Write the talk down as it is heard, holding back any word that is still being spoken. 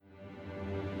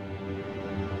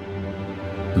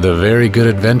The Very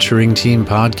Good Adventuring Team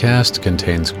podcast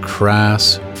contains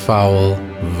crass, foul,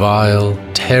 vile,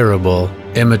 terrible,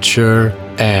 immature,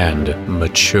 and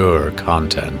mature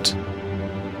content.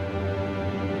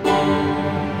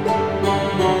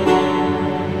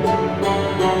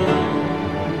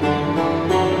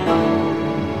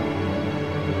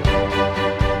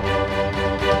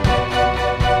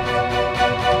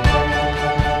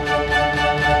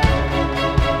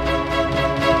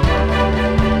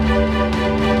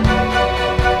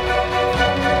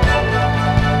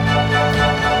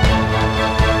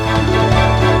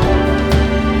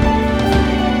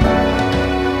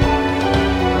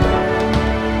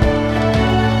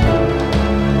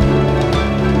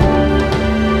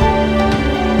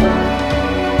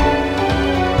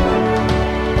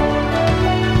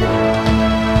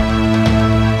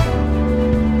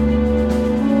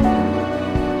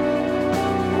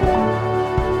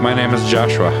 My name is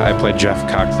Joshua. I play Jeff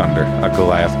Cockthunder, a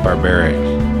Goliath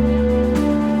barbarian.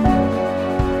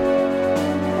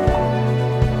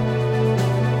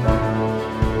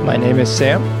 My name is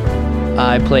Sam.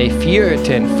 I play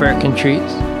Furitan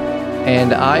Firkentrees,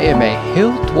 and I am a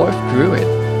Hill Dwarf Druid.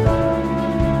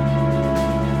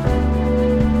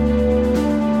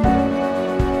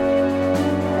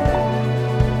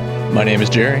 My name is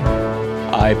Jerry.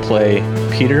 I play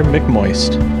Peter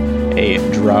McMoist, a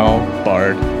Drow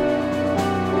Bard.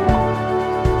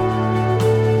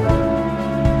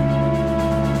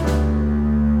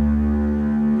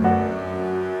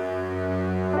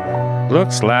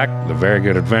 Looks like the Very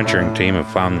Good Adventuring Team have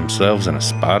found themselves in a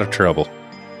spot of trouble.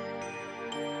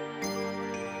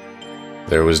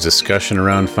 There was discussion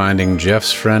around finding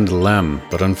Jeff's friend Lem,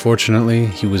 but unfortunately,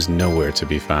 he was nowhere to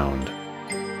be found.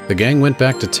 The gang went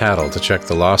back to Tattle to check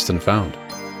the lost and found.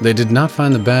 They did not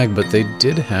find the bag, but they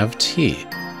did have tea.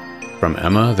 From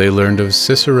Emma, they learned of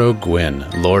Cicero Gwyn,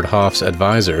 Lord Hoff's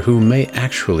advisor, who may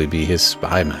actually be his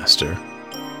spy master.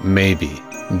 Maybe,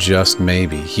 just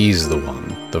maybe, he's the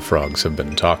one the frogs have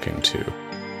been talking to.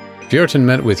 Fjorton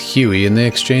met with Huey and they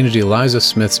exchanged Eliza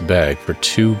Smith's bag for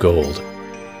 2 gold.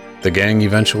 The gang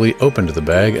eventually opened the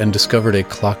bag and discovered a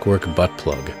clockwork butt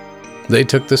plug. They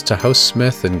took this to House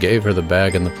Smith and gave her the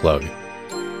bag and the plug.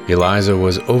 Eliza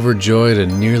was overjoyed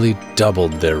and nearly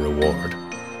doubled their reward.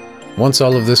 Once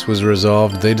all of this was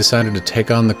resolved, they decided to take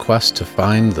on the quest to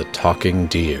find the talking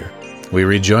deer. We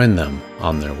rejoined them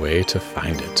on their way to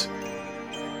find it.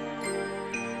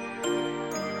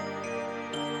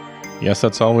 Yes,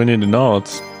 that's all we need to know.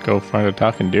 Let's go find a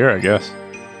talking deer, I guess.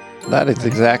 That is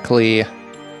exactly...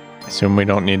 Assume we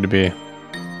don't need to be...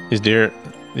 These deer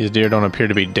don't appear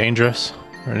to be dangerous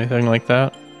or anything like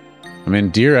that. I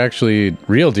mean,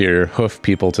 real deer hoof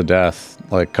people to death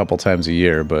like a couple times a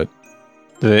year, but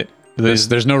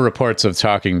there's no reports of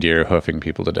talking deer hoofing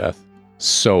people to death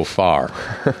so far.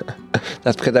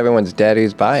 That's because everyone's dead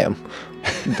who's by them.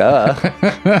 Duh.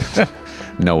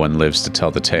 No one lives to tell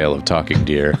the tale of talking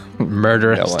deer.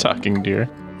 Murderous talking deer.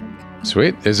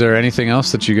 Sweet. Is there anything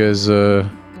else that you guys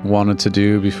wanted to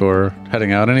do before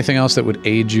heading out? Anything else that would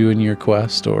aid you in your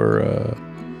quest, or...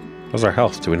 How's our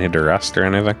health? Do we need to rest or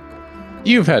anything?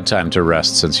 You've had time to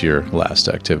rest since your last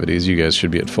activities. You guys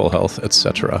should be at full health,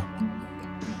 etc.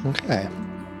 Okay.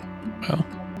 Well,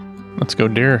 let's go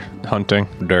deer hunting.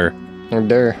 Deer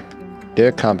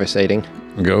conversating.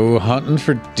 Go hunting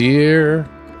for deer.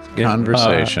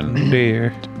 Conversation.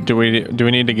 Deer. Do we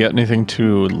need to get anything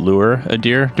to lure a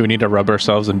deer? Do we need to rub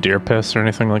ourselves in deer piss or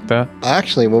anything like that?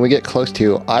 Actually, when we get close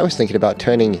to, I was thinking about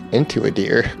turning into a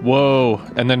deer. Whoa,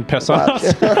 and then piss on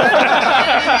us?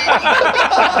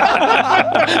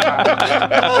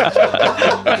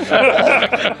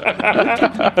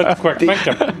 That's quick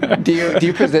thinking. Do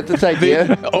you present this idea?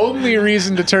 The only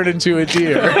reason to turn into a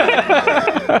deer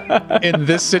in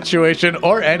this situation,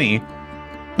 or any.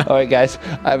 All right, guys,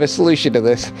 I have a solution to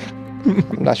this. I'm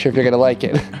not sure if you're going to like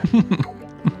it.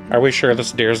 Are we sure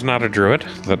this deer's not a druid?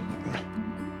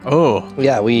 Oh.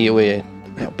 Yeah, we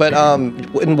but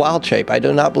in wild shape, I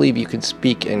do not believe you can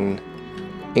speak in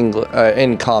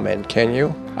in common, can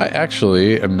you? I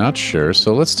actually am not sure,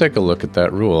 so let's take a look at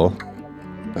that rule.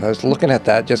 I was looking at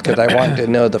that just because I wanted to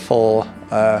know the full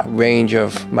range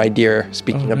of my deer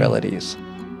speaking abilities.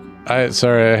 I had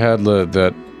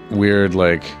that weird,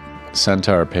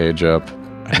 centaur page up.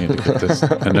 I need to get this.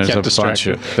 And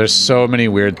there's so many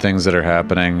weird things that are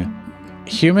happening.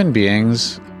 Human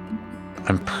beings,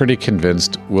 I'm pretty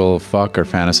convinced, will fuck or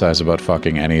fantasize about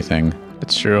fucking anything.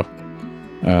 It's true.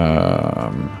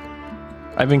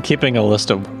 I've been keeping a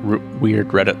list of weird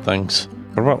Reddit things.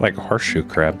 What about like horseshoe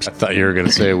crabs? I thought you were going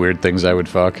to say weird things I would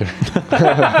fuck. That's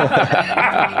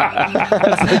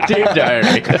the Deer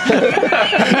Diary.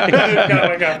 Got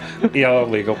like a yellow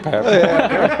legal pad.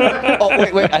 Oh,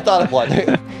 wait, I thought of one.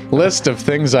 List of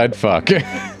things I'd fuck.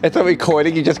 It's a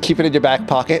recording, you just keep it in your back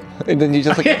pocket, and then you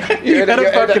just like, you're in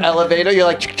an elevator, you're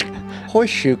like,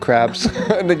 horseshoe crabs,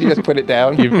 and then you just put it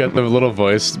down. You've got the little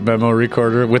voice memo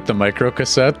recorder with the micro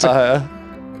cassette.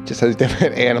 Just has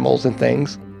different animals and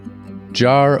things.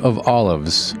 Jar of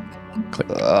olives. Click.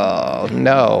 Oh,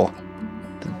 no.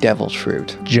 The devil's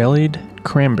fruit. Jellied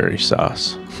cranberry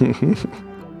sauce.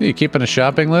 You keeping a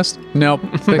shopping list? Nope.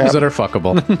 Things that are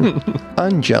fuckable.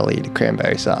 Unjellied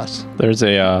cranberry sauce. There's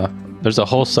a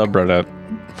whole subreddit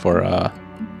for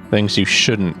things you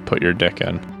shouldn't put your dick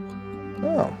in.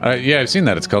 Oh. Yeah, I've seen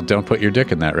that. It's called Don't Put Your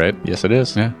Dick in That, right? Yes, it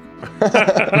is. Yeah.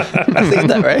 I think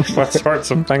that right. What sorts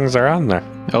of things are on there?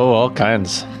 Oh, all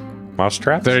kinds. Mouse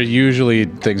traps? They're usually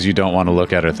things you don't want to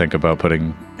look at or think about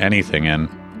putting anything in.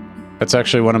 That's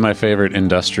actually one of my favorite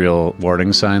industrial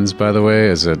warning signs, by the way,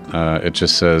 is it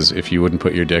just says, if you wouldn't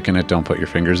put your dick in it, don't put your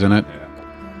fingers in it.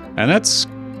 And that's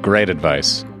great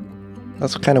advice.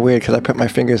 That's kind of weird because I put my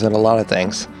fingers in a lot of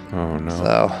things. Oh, no.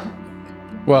 So.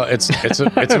 Well, it's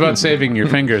about saving your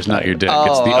fingers, not your dick.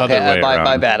 It's the other way around.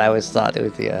 My bad. I always thought it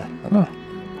was the...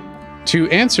 To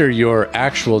answer your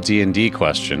actual D&D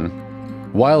question,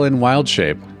 while in wild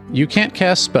shape, you can't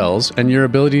cast spells, and your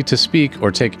ability to speak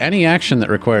or take any action that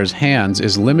requires hands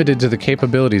is limited to the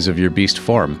capabilities of your beast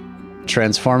form.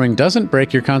 Transforming doesn't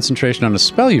break your concentration on a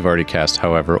spell you've already cast,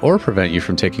 however, or prevent you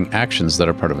from taking actions that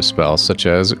are part of a spell, such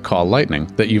as Call Lightning,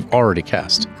 that you've already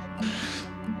cast.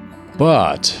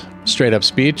 But straight up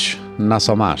speech, not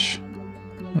so much.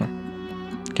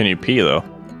 Can you pee, though?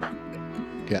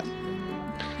 Yeah.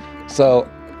 So,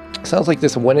 sounds like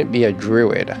this wouldn't be a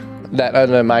druid. That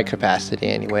under my capacity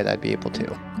anyway, I'd be able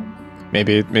to.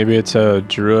 Maybe it's a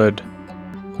druid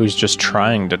who's just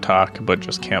trying to talk but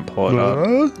just can't pull it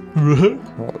up.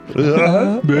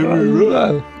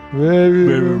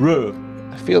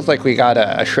 It feels like we got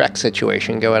a Shrek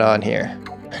situation going on here.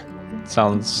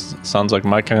 Sounds like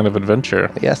my kind of adventure.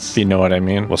 Yes. If you know what I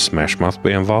mean. Will Smash Mouth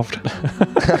be involved?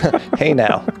 Hey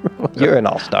now, you're an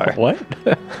all-star. What?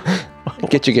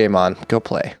 Get your game on. Go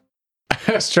play.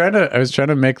 I was trying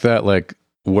to make that like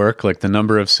work, like the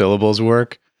number of syllables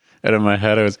work. And in my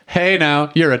head, I was, hey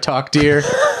now, you're a talk deer.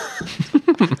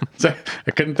 So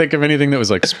I couldn't think of anything that was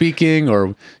like speaking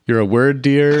or you're a word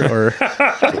deer or.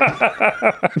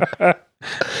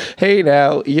 Hey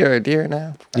now, you're a deer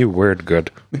now. You word good.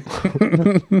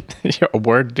 You're a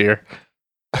word deer.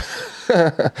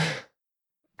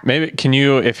 Maybe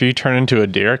if you turn into a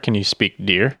deer, can you speak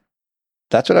deer?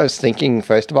 That's what I was thinking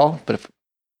first of all. But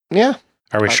yeah.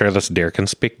 Are we sure this deer can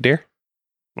speak deer?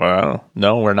 Well,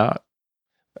 no, we're not.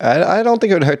 I don't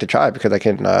think it would hurt to try because I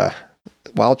can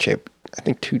wild shape, I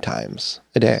think 2 times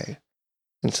a day.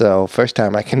 And so first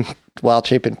time I can wild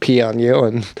shape and pee on you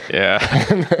and Yeah.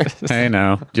 Hey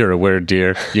now, you're a word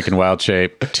deer. You can wild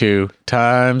shape 2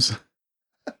 times.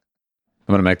 I'm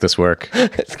going to make this work.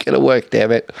 It's going to work,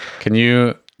 damn it. Can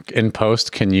you, in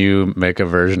post, can you make a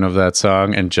version of that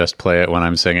song and just play it when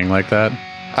I'm singing like that?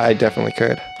 I definitely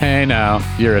could. Hey now,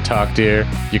 you're a talk deer.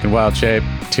 You can wild shape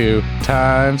 2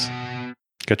 times.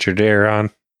 Get your deer on.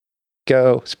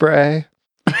 Go spray.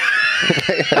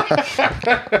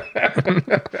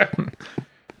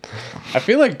 I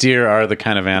feel like deer are the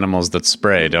kind of animals that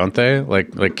spray, don't they?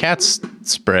 Like cats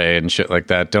spray and shit like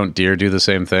that. Don't deer do the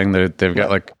same thing? They've got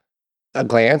like A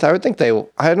gland? I would think they...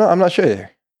 I don't know. I'm not sure.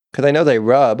 Because I know they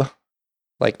rub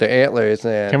like their antlers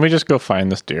and... Can we just go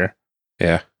find this deer?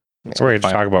 Yeah. That's where you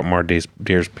talk about more deers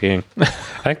peeing. I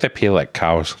think they pee like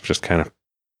cows, just kind of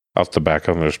out the back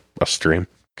of a stream.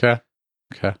 Okay.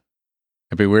 It'd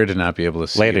be weird to not be able to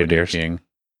see Lady when you're deers. peeing.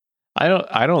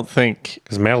 I don't think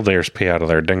Because male deers pee out of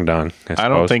their ding dong. I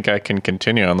don't think I can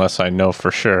continue unless I know for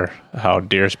sure how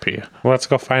deers pee. Well, let's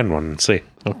go find one and see.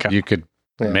 Okay. You could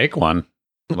make one.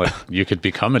 Like you could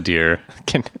become a deer.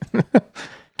 Can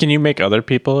you make other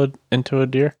people into a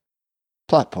deer?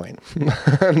 Plot point.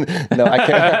 No, I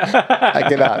can't. I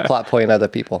cannot plot point other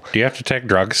people. Do you have to take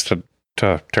drugs to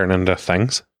turn into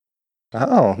things?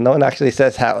 Oh, no one actually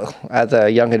says how, as a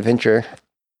young adventurer.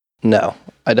 No,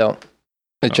 I don't.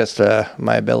 It's just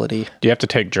my ability. Do you have to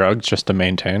take drugs just to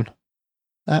maintain?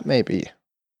 That may be.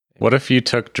 What if you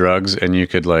took drugs and you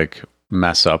could like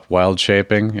mess up wild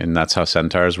shaping, and that's how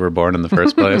centaurs were born in the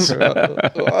first place?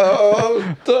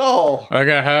 Oh, no. I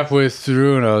got halfway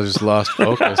through and I just lost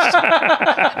focus.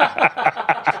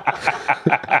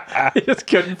 I just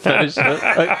couldn't finish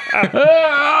it. Like,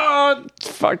 oh,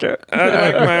 fuck it. I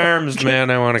like my arms, man.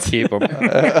 I want to keep them.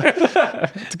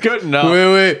 It's good enough.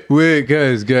 Wait,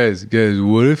 guys.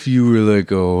 What if you were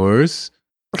like a horse,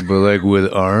 but like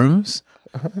with arms,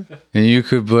 and you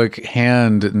could like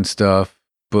hand and stuff,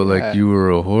 but like you were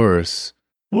a horse?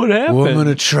 What happened? Well, I'm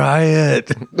gonna try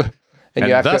it. And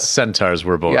thus centaurs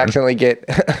were born. You accidentally get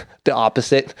the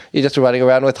opposite. You're just running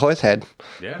around with horse head.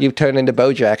 Yeah. You turn into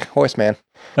Bojack, horseman.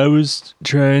 I was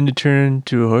trying to turn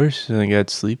into a horse and I got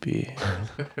sleepy.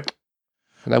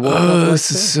 And I woke up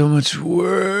this is so much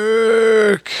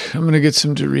work. I'm gonna get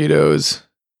some Doritos.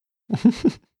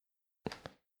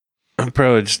 I'll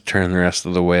probably just turn the rest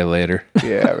of the way later.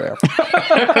 Yeah, man.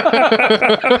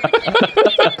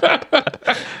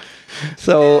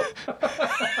 So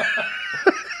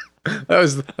that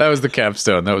was the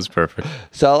capstone. That was perfect.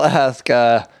 So I'll ask,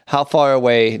 how far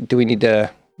away do we need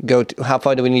to go? How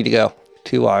far do we need to go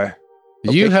to our? You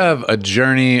location? have a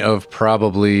journey of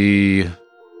probably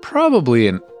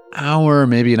an hour,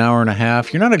 maybe an hour and a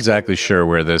half. You're not exactly sure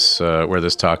where this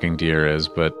talking deer is,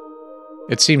 but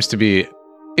it seems to be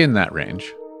in that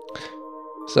range.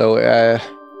 So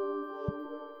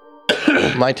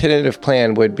my tentative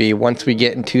plan would be once we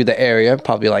get into the area,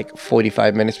 probably like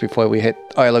 45 minutes before we hit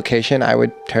our location, I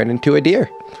would turn into a deer.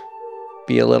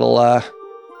 Be a little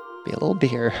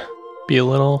deer. Be a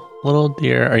little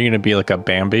deer. Are you gonna be like a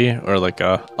Bambi or like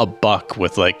a buck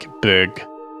with like big,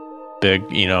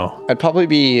 I'd probably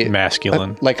be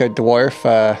masculine? like a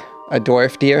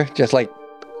dwarf deer, just like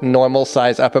normal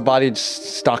size upper body,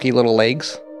 just stocky little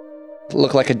legs.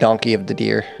 Look like a donkey of the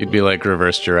deer. You'd be like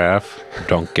reverse giraffe.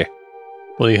 Donkey.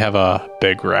 Will you have a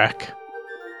big rack?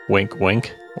 Wink,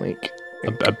 wink. Wink.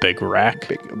 A big rack.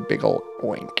 Big old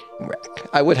wink rack.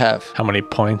 I would have How many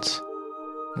points?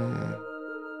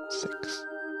 6.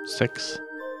 6.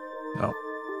 No,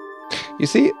 You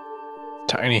see,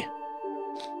 tiny.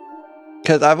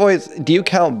 because do you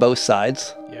count both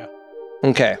sides? Yeah.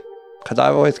 Okay. Because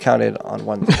I've always counted on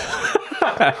one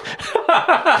side.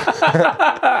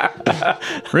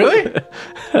 Really?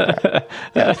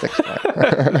 Yeah, 6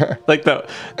 points. Like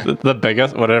the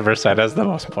biggest, whatever side has the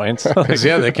most points. Because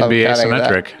yeah, they can be I'm counting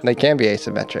that. asymmetric. They can be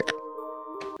asymmetric.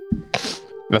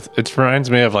 It reminds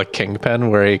me of like Kingpin,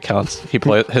 where he plays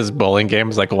his bowling game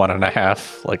is like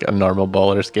 1.5, like a normal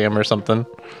bowler's game or something.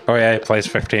 Oh yeah, he plays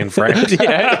 15 frames.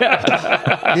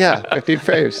 Yeah. Yeah, 15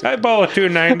 frames. I bowl a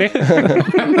 290.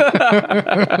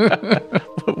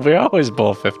 We always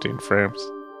bowl 15 frames.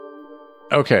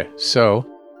 Okay, so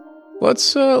let's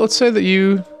say that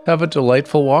you have a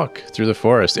delightful walk through the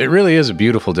forest. It really is a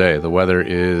beautiful day. The weather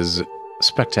is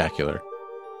spectacular.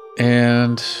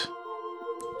 And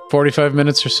 45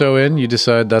 minutes or so in, you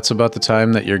decide that's about the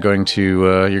time that you're going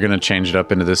to change it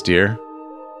up into this deer.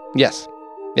 Yes.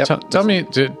 Yep. Tell me,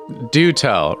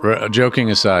 joking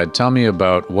aside, tell me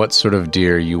about what sort of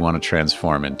deer you want to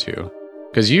transform into.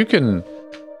 Because you can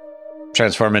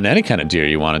transform into any kind of deer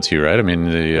you wanted to, right? I mean,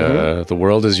 the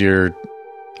world is your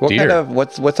deer.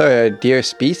 What's our deer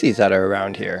species that are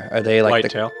around here? Are they like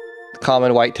Whitetail. the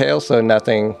common whitetail, so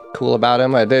nothing cool about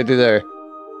them? Or It's I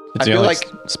the feel only like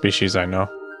species I know.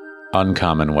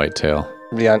 Uncommon whitetail.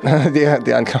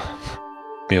 the uncommon.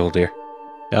 Mule deer.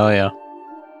 Oh yeah.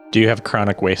 Do you have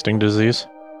chronic wasting disease?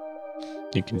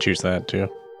 You can choose that too.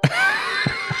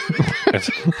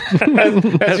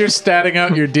 As you're statting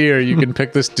out your deer, you can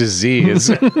pick this disease.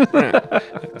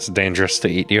 It's dangerous to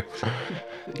eat you.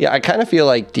 Yeah, I kind of feel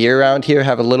like deer around here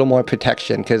have a little more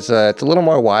protection because it's a little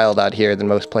more wild out here than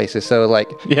most places. So like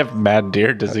You have mad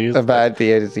deer disease. a bad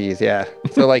deer disease, yeah.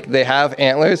 So like they have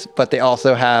antlers, but they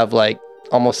also have like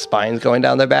almost spines going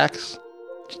down their backs.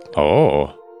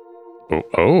 Oh.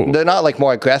 They're not like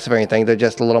more aggressive or anything. They're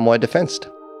just a little more defensed.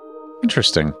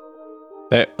 Interesting.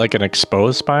 They, like an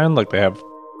exposed spine, like they have.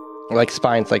 Like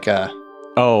spines, like a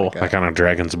Like on a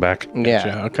dragon's back.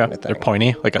 yeah. Okay. kind of They're thing.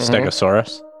 pointy, like a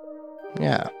stegosaurus.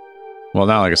 Yeah. Well,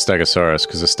 not like a stegosaurus,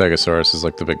 because a stegosaurus is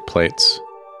like the big plates.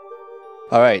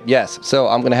 All right. Yes. So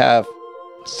I'm gonna have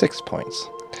 6 points.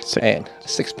 And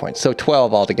 6 points. So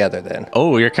 12 altogether then.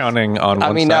 Oh, you're counting on one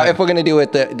I mean, side. now if we're gonna do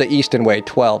it the eastern way,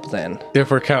 12 then.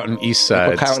 If we're counting east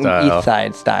We're side counting style. east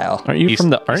side style. Aren't you East-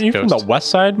 from the East Coast. west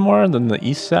side more than the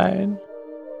east side?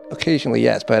 Occasionally,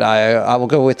 yes, but I will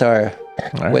go with our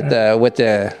All with right.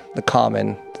 the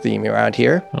common theme around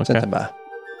here. Okay. Since I'm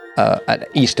an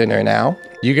Easterner now.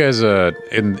 You guys,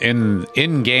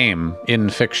 in game, in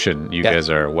fiction, you Yeah. guys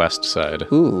are west side.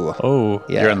 Ooh, Oh,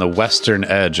 yeah. You're on the western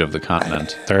edge of the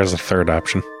continent. There is a third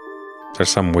option. There's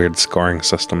some weird scoring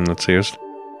system that's used.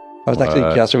 I was actually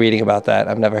What? just reading about that.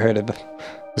 I've never heard of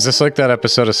Is this like that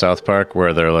episode of South Park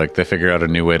where they're like, they figure out a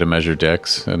new way to measure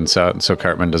dicks, and so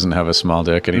Cartman doesn't have a small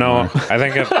dick anymore? No, I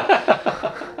think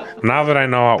now that I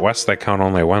know out west they count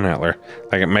only one antler,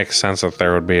 like it makes sense that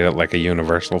there would be like a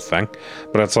universal thing.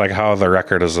 But it's like how the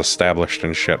record is established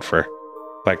and shit for,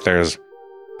 like there's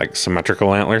like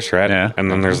symmetrical antlers, right? Yeah. And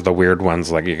then there's the weird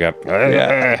ones, like you got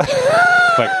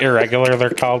like irregular,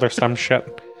 they're called, or some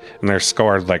shit. And they're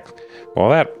scored like, well,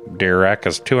 that deer rack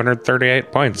is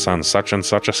 238 points on such and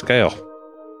such a scale.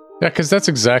 Yeah, because that's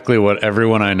exactly what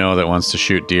everyone I know that wants to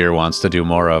shoot deer wants to do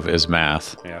more of is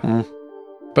math. Yeah.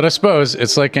 But I suppose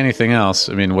it's like anything else.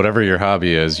 I mean, whatever your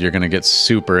hobby is, you're going to get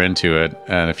super into it.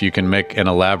 And if you can make an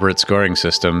elaborate scoring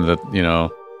system that, you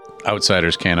know,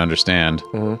 outsiders can't understand,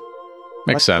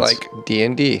 makes sense. Like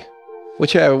D&D,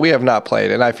 which we have not played,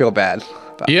 and I feel bad.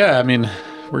 Yeah, I mean,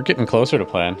 we're getting closer to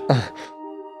playing.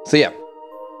 So yeah,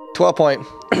 12 point,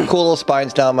 cool little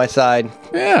spines down my side.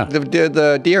 Yeah.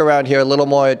 The deer around here are a little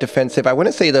more defensive. I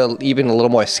wouldn't say they're even a little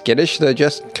more skittish. They're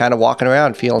just kind of walking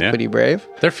around, feeling pretty brave.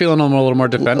 They're feeling a little more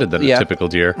defended than a typical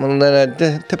deer. And then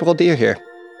a typical deer here.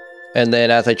 And then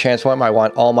as I transform, I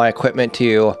want all my equipment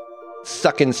to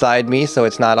suck inside me so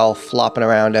it's not all flopping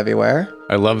around everywhere.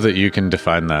 I love that you can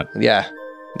define that. Yeah.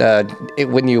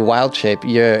 When you wild shape,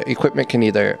 your equipment can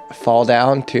either fall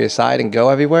down to your side and go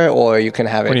everywhere, or you can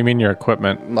have it. What do you mean your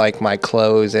equipment? Like my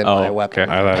clothes and my weapon.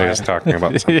 Okay. I thought he was talking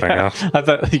about something else. I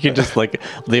thought you could just like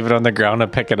leave it on the ground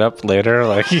and pick it up later.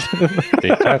 Like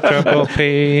detachable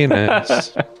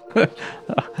penis.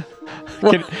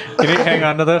 Can you hang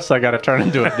on to this? I got to turn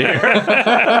into a deer.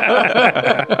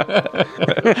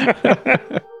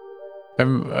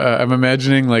 I'm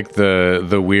imagining like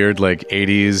the weird like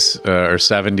 80s or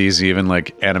 70s even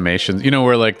like animations, you know,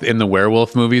 where like in the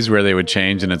werewolf movies where they would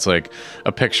change and it's like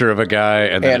a picture of a guy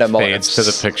and then it fades to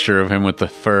the picture of him with the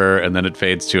fur and then it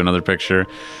fades to another picture.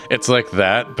 It's like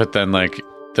that, but then like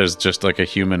there's just like a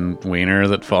human wiener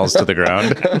that falls to the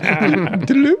ground.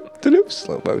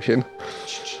 Slow motion.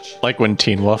 Like when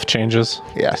Teen Wolf changes.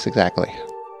 Yes, exactly.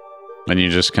 And you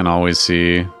just can always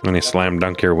see when you slam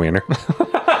dunk your wiener.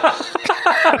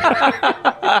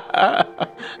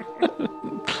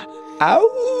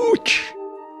 Ouch!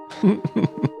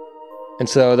 And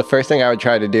so the first thing I would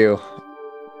try to do,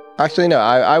 actually no,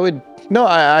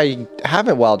 I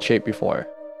haven't wild shaped before.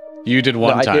 You did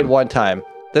one time. I did one time.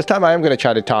 This time I am going to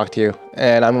try to talk to you,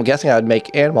 and I'm guessing I would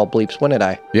make animal bleeps, wouldn't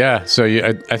I? Yeah, so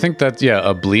I think that,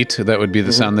 a bleat, that would be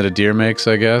the sound that a deer makes,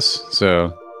 I guess.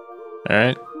 So, all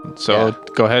right. So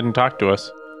go ahead and talk to us.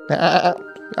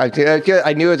 I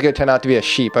knew it was going to turn out to be a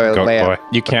sheep or a lamb. Boy.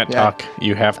 You can't talk.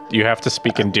 You have to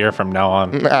speak in deer from now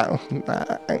on. Yeah,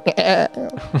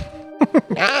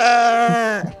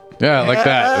 like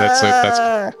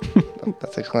that.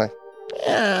 That's excellent.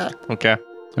 Okay.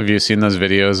 Have you seen those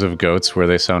videos of goats where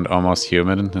they sound almost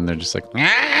human and they're just like,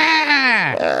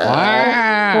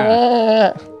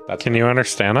 Can you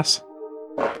understand us?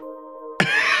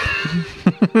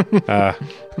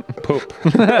 Poop.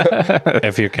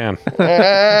 If you can.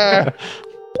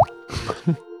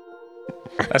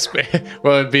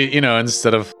 Well, it'd be,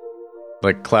 instead of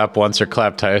like clap once or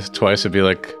clap twice, it'd be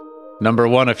like, number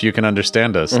 1, if you can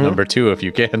understand us. Number 2, if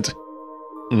you can't.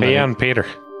 Hey, on Peter.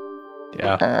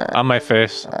 Yeah. On my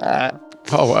face.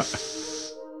 Oh, what?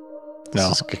 No.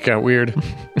 This got weird.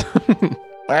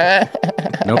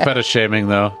 No fetish shaming,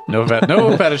 though. No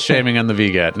fetish shaming on the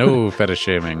VGAT. No fetish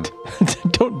shaming.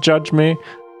 Don't judge me.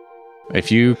 If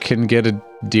you can get a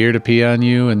deer to pee on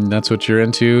you and that's what you're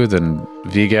into, then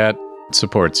VGAT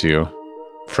supports you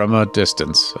from a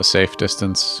distance, a safe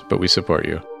distance, but we support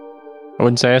you. I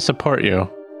wouldn't say I support you,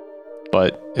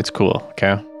 but it's cool,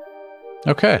 okay?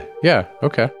 Okay. Yeah,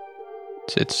 okay.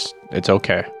 It's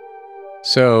okay.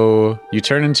 So you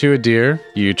turn into a deer,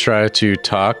 you try to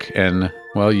talk, and,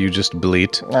 well, you just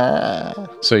bleat.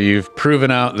 So you've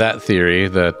proven out that theory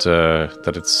that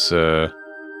it's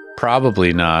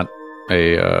probably not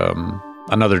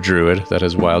another druid that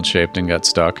has wild shaped and got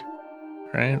stuck.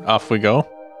 Right, off we go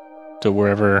to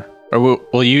wherever. Or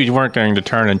well, you weren't going to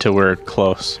turn until we're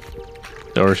close.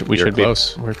 Or we should be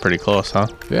close. We're pretty close, huh?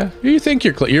 Yeah, you think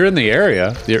you're in the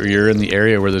area. You're in the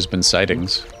area where there's been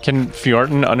sightings. Can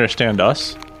Fjorton understand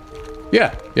us?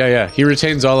 Yeah. He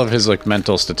retains all of his like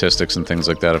mental statistics and things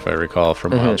like that, if I recall,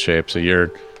 from Wild Shape. So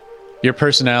your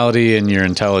personality and your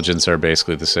intelligence are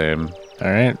basically the same.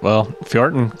 All right. Well,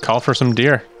 Fjorton, call for some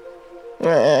deer.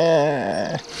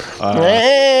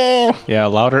 Yeah,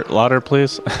 louder,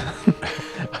 please.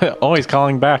 Oh, he's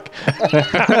calling back.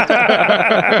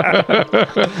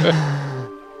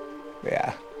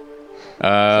 Yeah.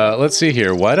 Let's see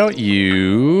here. Why don't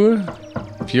you,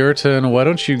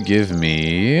 Fjorton, give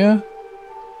me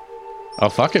Oh,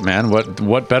 fuck it, man.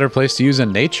 What better place to use a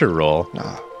nature roll?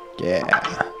 Oh, yeah.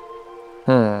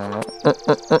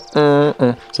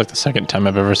 It's like the second time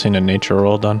I've ever seen a nature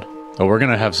roll done. Oh, we're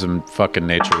gonna have some fucking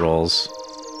nature rolls.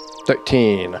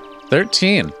 13.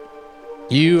 13.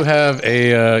 You have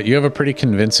a pretty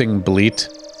convincing bleat.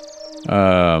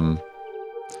 Though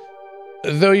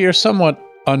you're somewhat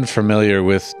unfamiliar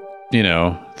with,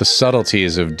 the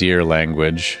subtleties of deer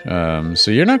language. So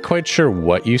you're not quite sure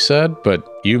what you said, but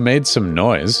you made some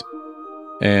noise.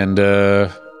 And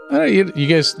you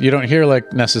guys, you don't hear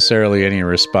like necessarily any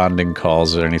responding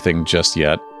calls or anything just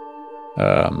yet.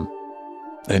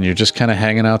 And you're just kind of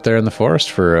hanging out there in the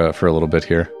forest for a little bit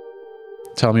here.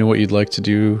 Tell me what you'd like to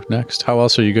do next. How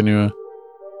else are you going to...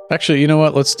 Actually, you know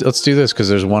what? Let's do this, because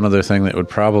there's one other thing that would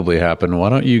probably happen. Why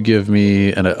don't you give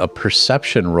me a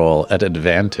perception roll at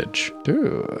advantage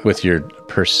with your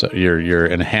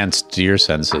enhanced deer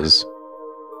senses?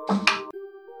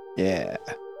 Yeah.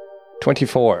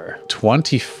 24.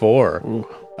 24.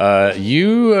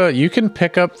 You can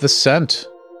pick up the scent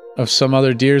of some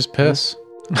other deer's piss.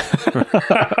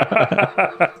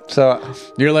 So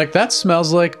you're like, that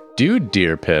smells like dude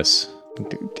deer piss.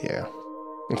 Dude deer.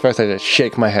 At first I just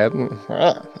shake my head.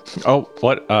 Oh,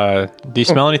 what? Do you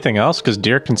smell anything else? Because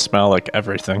deer can smell like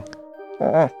everything.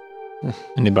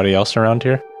 Anybody else around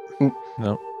here?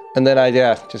 No. And then I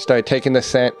just start taking the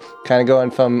scent, kind of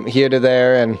going from here to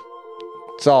there, and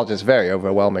it's all just very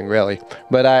overwhelming, really.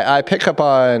 But I pick up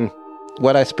on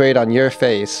what I sprayed on your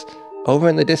face over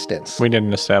in the distance. We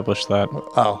didn't establish that.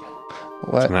 Oh.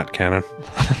 What? It's not canon.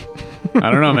 I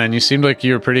don't know, man. You seemed like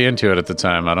you were pretty into it at the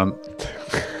time. I don't...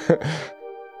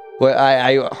 Well,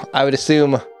 I would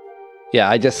assume,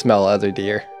 I just smell other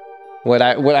deer. Would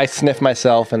I sniff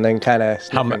myself and then kind of...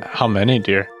 How many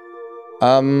deer?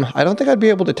 I don't think I'd be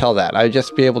able to tell that. I'd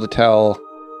just be able to tell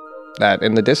that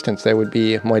in the distance there would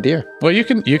be more deer. Well, you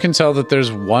can tell that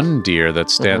there's one deer that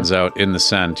stands out in the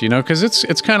scent, because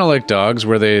it's kind of like dogs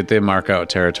where they mark out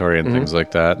territory and things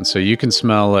like that. And so you can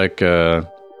smell like,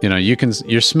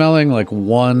 you're smelling like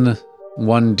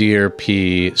one deer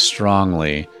pee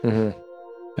strongly. Mm-hmm.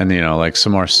 And, like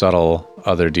some more subtle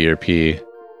other deer pee.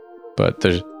 But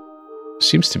there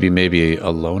seems to be maybe a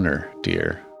loner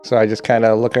deer. So I just kind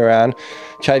of look around,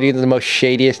 try to do the most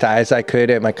shadiest eyes I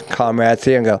could at my comrades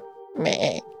here and go,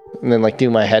 meh. And then do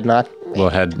my head nod. A little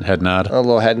head nod. A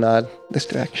little head nod this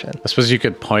direction. I suppose you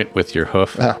could point with your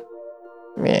hoof. Oh,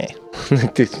 meh.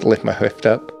 Just lift my hoof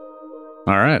up.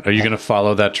 All right. Are you going to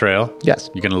follow that trail?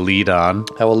 Yes. You're going to lead on?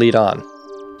 I will lead on.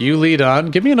 You lead on.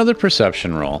 Give me another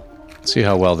perception roll. See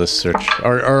how well this search...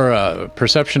 Or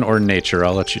perception or nature.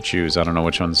 I'll let you choose. I don't know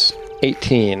which one's...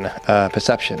 18.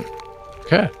 Perception.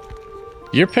 Okay.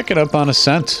 You're picking up on a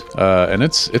scent, and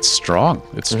it's strong.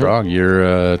 It's strong.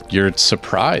 You're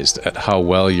surprised at how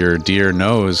well your deer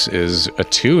nose is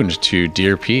attuned to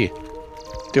deer pee.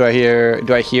 Do I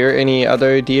hear any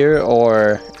other deer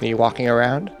or any walking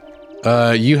around?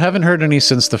 You haven't heard any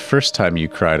since the first time you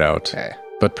cried out. Okay.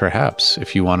 But perhaps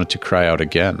if you wanted to cry out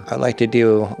again. I'd like to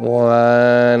do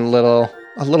a little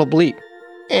bleep.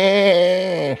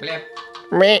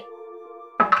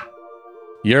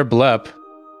 Your blep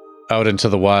out into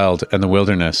the wild and the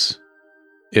wilderness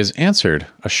is answered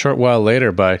a short while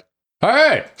later by,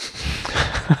 "Hey!"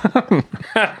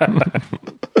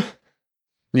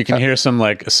 You can hear some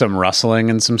rustling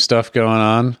and some stuff going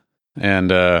on. And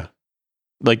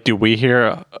do we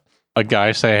hear a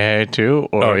guy say hey too?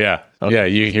 Or? Oh yeah. Okay. Yeah,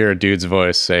 you hear a dude's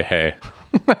voice say hey.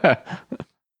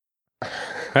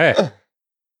 Hey.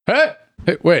 Hey,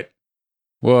 wait.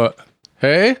 What?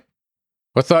 Hey?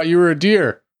 I thought you were a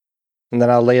deer. And then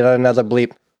I'll lay out another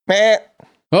bleep. Meh.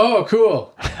 Oh,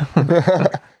 cool.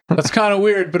 That's kind of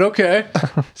weird, but okay.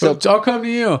 So I'll come to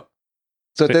you.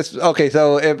 So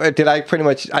did I pretty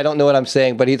much, I don't know what I'm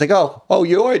saying, but he's like, oh,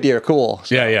 you're a deer. Cool.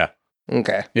 So, yeah.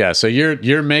 Okay. Yeah, so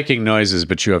you're making noises,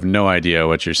 but you have no idea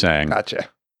what you're saying. Gotcha.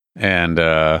 And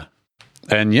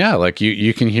yeah,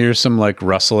 you can hear some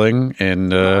rustling in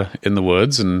the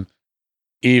woods, and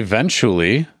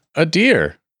eventually a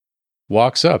deer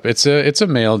walks up. It's a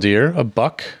male deer, a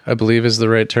buck, I believe is the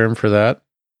right term for that.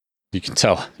 You can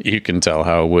tell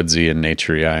how woodsy and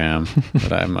naturey I am,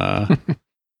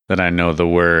 that I know the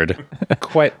word.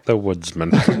 Quite the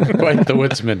woodsman. Quite the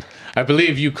woodsman. I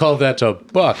believe you call that a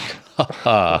buck.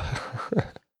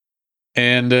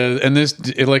 And this,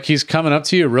 he's coming up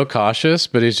to you real cautious,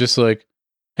 but he's just like,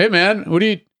 "Hey man, what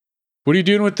are you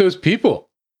doing with those people?"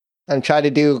 I'm trying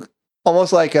to do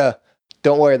almost like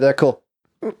don't worry, they're cool.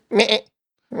 Give me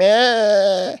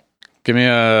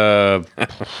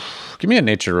a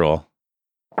nature roll.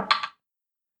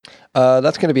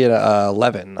 That's going to be an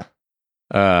 11.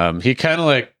 He kind of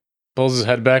like pulls his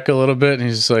head back a little bit, and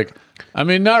he's just like, I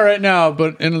mean, not right now,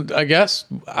 but I guess,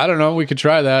 I don't know, we could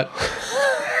try that.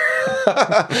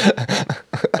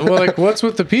 Well, like, what's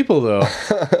with the people, though?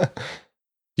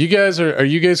 You guys are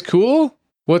you guys cool?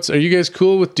 Are you guys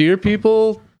cool with deer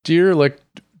people? Deer?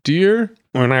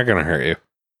 We're not gonna hurt you.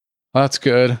 That's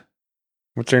good.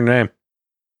 What's your name?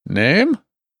 Name?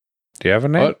 Do you have a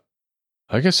name? What?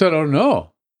 I guess I don't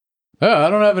know. Yeah, I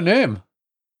don't have a name.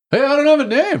 Hey, I don't have a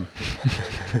name.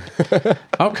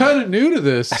 I'm kind of new to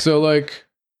this, so like,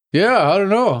 yeah, I don't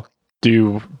know.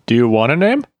 Do you want a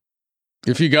name?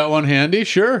 If you got one handy,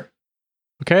 sure.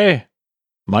 Okay,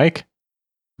 Mike.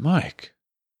 Mike.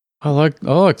 I like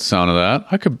the sound of that.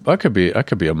 I could be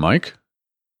a Mike.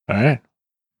 All right.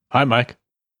 Hi, Mike.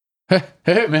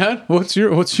 Hey, man. What's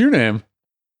your name?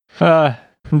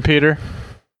 Peter.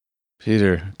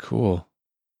 Peter. Cool,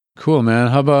 man.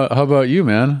 How about you,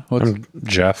 man? I'm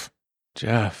Jeff.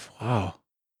 Jeff. Wow.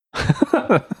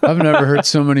 I've never heard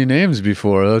so many names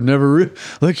before. I've never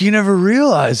you never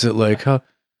realize it. Like, how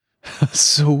that's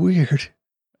so weird.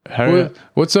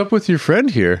 What's up with your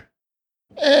friend here?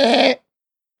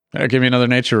 Give me another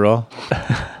nature roll.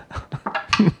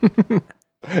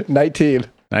 19.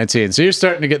 19. So you're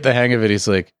starting to get the hang of it. He's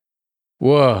like,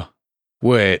 whoa,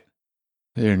 wait,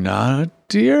 you're not a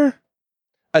deer?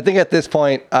 I think at this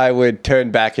point, I would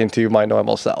turn back into my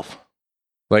normal self.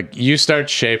 Like, you start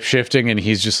shape-shifting, and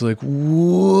he's just like, whoa.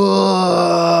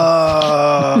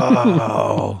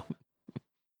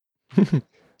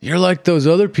 You're like those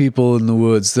other people in the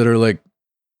woods that are like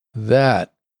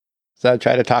that. So I'd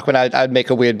try to talk, but I'd make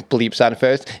a weird bleep sound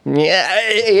first.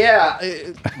 Yeah.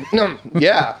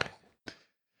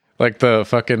 Like the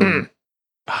fucking...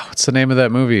 what's the name of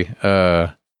that movie?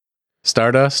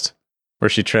 Stardust? Where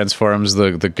she transforms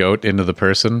the goat into the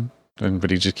person,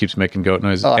 but he just keeps making goat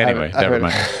noises. Oh, anyway, never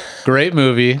mind. Great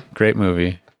movie.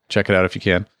 Check it out if you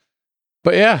can.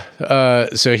 But yeah,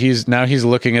 so he's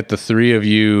looking at the three of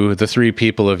you, the three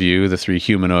people of you, the three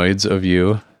humanoids of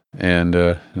you, and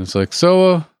it's like,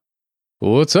 so,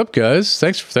 what's up, guys?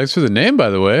 Thanks for the name, by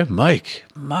the way, Mike.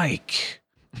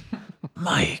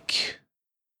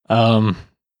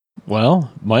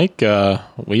 Well, Mike,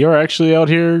 we are actually out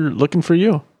here looking for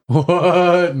you.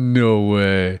 What? No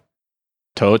way.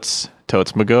 Totes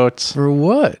my goats. For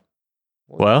what?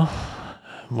 Well,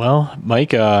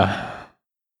 Mike, I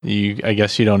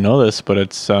guess you don't know this, but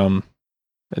it's a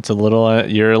little,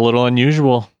 you're a little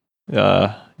unusual.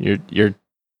 You're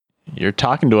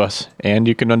talking to us and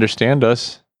you can understand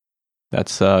us.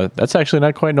 That's actually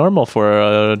not quite normal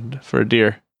for a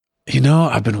deer. You know,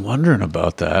 I've been wondering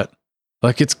about that.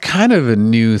 Like, it's kind of a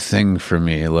new thing for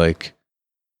me. Like,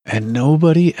 and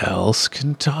nobody else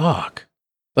can talk.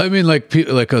 I mean,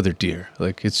 like other deer.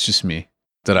 Like, it's just me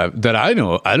that I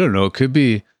know. I don't know. It could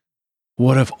be.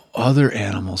 What if other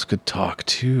animals could talk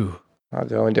too? I'll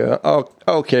go and do it. Oh,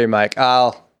 okay, Mike.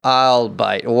 I'll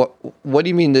bite. What do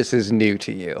you mean this is new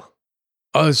to you?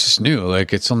 Oh, it's just new.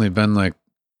 Like, it's only been like.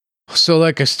 So,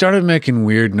 like, I started making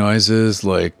weird noises.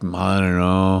 Like, I don't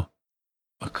know,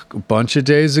 a bunch of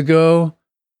days ago.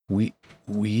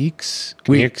 Weeks.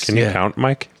 Can you count,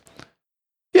 Mike?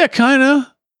 Yeah,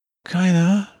 kinda.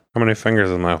 How many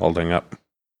fingers am I holding up?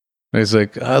 He's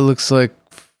like, looks like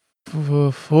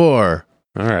 4.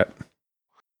 All right.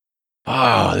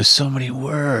 Wow, there's so many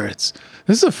words.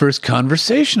 This is the first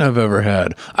conversation I've ever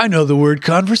had. I know the word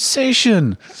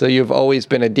conversation. So you've always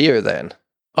been a deer then?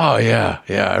 Oh, yeah.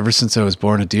 Ever since I was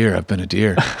born a deer, I've been a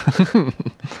deer.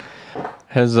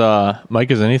 Has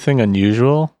anything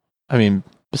unusual? I mean,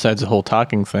 besides the whole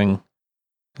talking thing,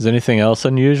 has anything else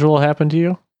unusual happened to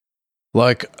you?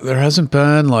 Like, there hasn't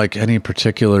been, like, any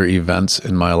particular events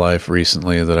in my life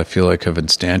recently that I feel like have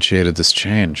instantiated this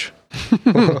change.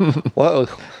 Whoa,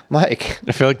 Mike.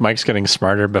 I feel like Mike's getting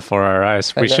smarter before our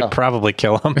eyes. We should probably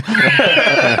kill him. Mike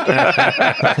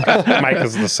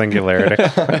is the singularity.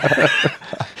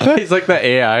 He's like the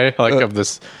AI of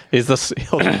this. He'll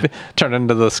turn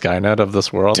into the Skynet of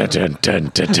this world. Dun, dun,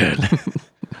 dun, dun, dun.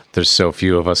 There's so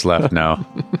few of us left now.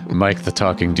 Mike the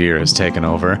talking deer has taken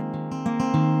over.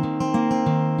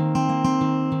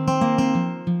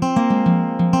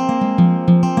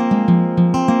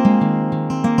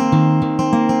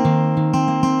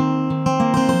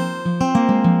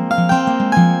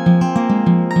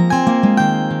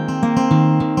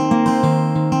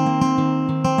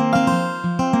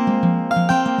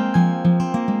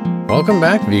 Welcome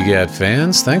back, VGAD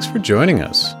fans. Thanks for joining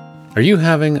us. Are you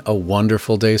having a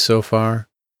wonderful day so far?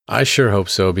 I sure hope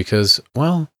so because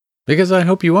I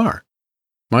hope you are.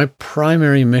 My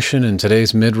primary mission in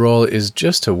today's mid-roll is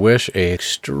just to wish a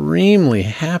extremely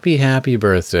happy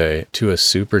birthday to a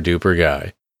super duper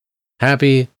guy.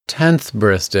 Happy 10th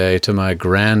birthday to my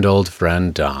grand old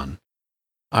friend Don.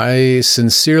 I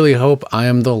sincerely hope I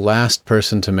am the last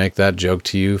person to make that joke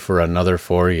to you for another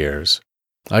 4 years.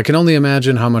 I can only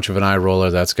imagine how much of an eye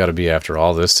roller that's got to be after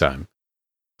all this time.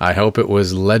 I hope it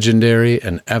was legendary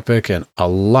and epic and a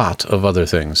lot of other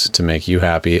things to make you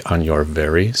happy on your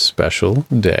very special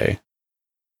day.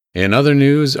 In other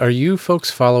news, are you folks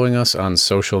following us on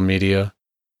social media?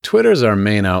 Twitter's our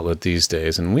main outlet these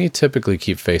days, and we typically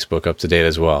keep Facebook up to date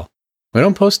as well. We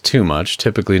don't post too much,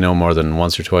 typically no more than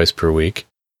once or twice per week,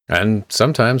 and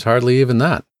sometimes hardly even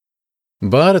that.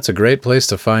 But it's a great place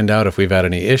to find out if we've had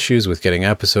any issues with getting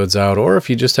episodes out, or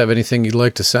if you just have anything you'd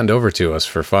like to send over to us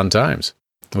for fun times.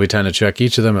 We tend to check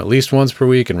each of them at least once per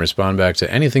week and respond back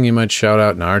to anything you might shout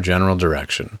out in our general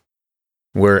direction.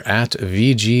 We're at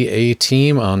VGA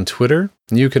Team on Twitter.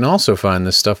 You can also find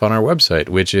this stuff on our website,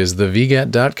 which is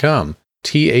thevgat.com,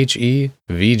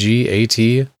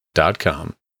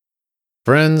 THEVGAT.com.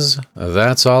 Friends,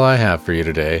 that's all I have for you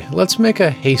today. Let's make a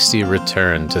hasty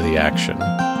return to the action.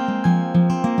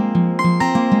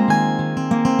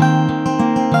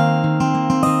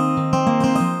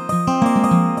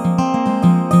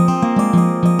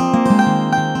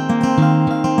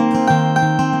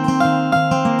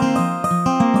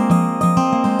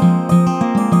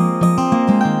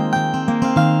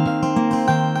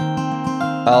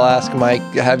 I'll ask Mike,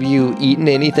 have you eaten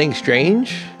anything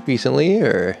strange recently,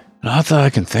 or? Not that I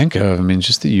can think of. I mean,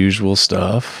 just the usual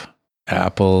stuff.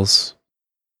 Apples.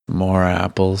 More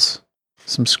apples.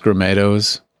 Some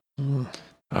scramatos.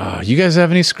 You guys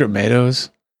have any scramatos?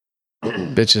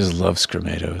 Bitches love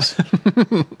scramatos.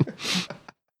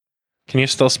 Can you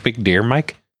still speak deer,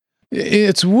 Mike?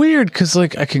 It's weird because,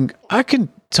 like, I can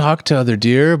talk to other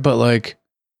deer, but, like,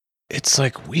 it's,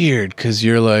 like, weird because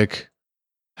you're like,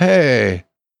 hey,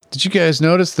 did you guys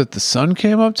notice that the sun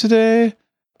came up today?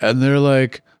 And they're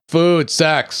like, food,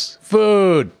 sex,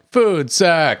 food,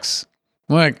 sex.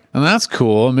 I'm like, and that's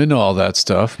cool. I'm into all that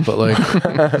stuff. But like,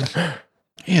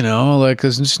 you know, like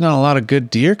there's just not a lot of good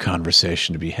deer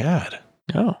conversation to be had.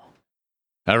 Oh.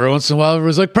 Every once in a while,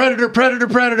 everyone's like, predator, predator,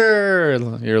 predator.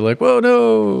 And you're like, whoa,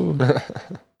 no.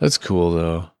 That's cool,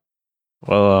 though.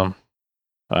 Well,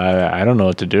 I don't know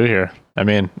what to do here. I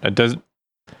mean,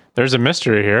 there's a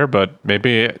mystery here, but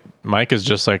maybe Mike is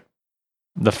just like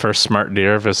the first smart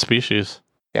deer of his species.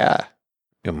 Yeah.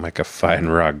 You'll make a fine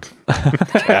rug.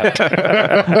 Like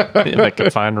a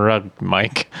fine rug,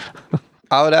 Mike.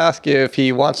 I would ask you if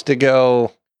he wants to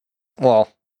go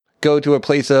to a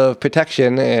place of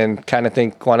protection and kind of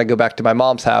want to go back to my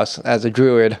mom's house as a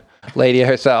druid lady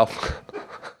herself.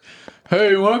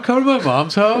 Hey, you want to come to my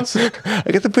mom's house? I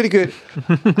guess I'm pretty good.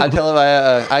 I tell him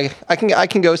I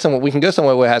can go somewhere. We can go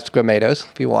somewhere where it has scramatos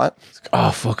if you want.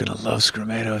 Oh, fucking I love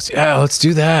scramatos. Yeah, let's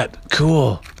do that.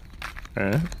 Cool.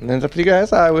 And then it's up to you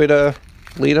guys. I would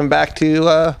lead him back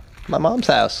to my mom's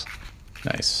house.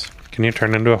 Nice. Can you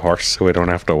turn into a horse so we don't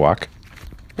have to walk?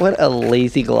 What a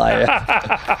lazy Goliath.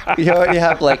 You already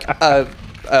have like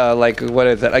what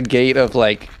is it? A gate of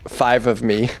like 5 of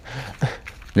me.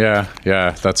 Yeah,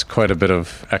 that's quite a bit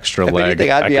of extra leg.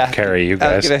 I could carry you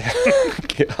guys.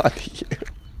 Get onto you.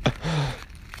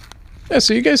 Yeah,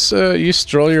 so you guys, you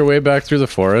stroll your way back through the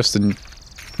forest, and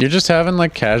you're just having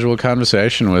like casual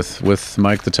conversation with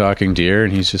Mike the talking deer,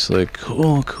 and he's just like,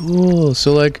 cool.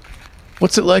 So like,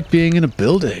 what's it like being in a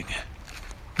building?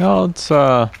 No,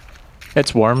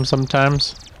 it's warm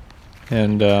sometimes,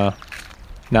 and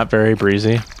not very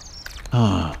breezy.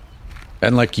 Oh,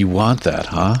 and like you want that,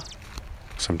 huh?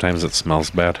 Sometimes it smells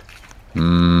bad.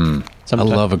 I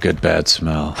love a good bad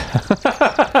smell.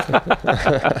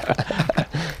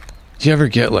 Do you ever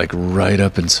get like right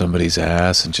up in somebody's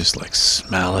ass and just like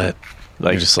smell it?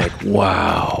 Like, you're just like,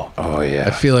 wow. Oh yeah.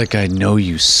 I feel like I know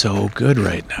you so good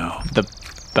right now. The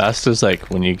best is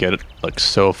like when you get like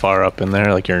so far up in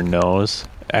there, like your nose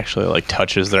actually like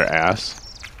touches their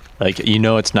ass. Like, you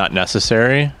know, it's not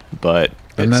necessary, but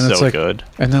it's so like, good.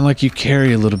 And then like you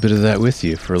carry a little bit of that with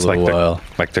you for a little while.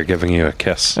 Like they're giving you a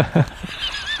kiss.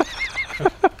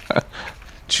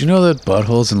 Do you know that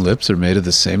buttholes and lips are made of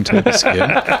the same type of skin?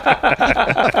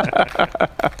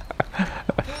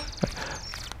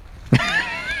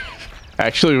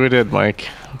 Actually, we did, Mike.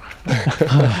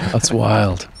 That's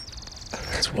wild.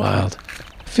 That's wild.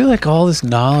 I feel like all this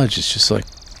knowledge is just like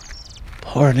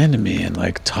pouring into me and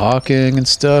like talking and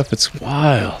stuff. It's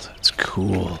wild. It's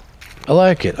cool. I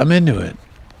like it. I'm into it.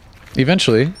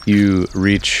 Eventually, you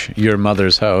reach your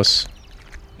mother's house,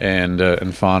 and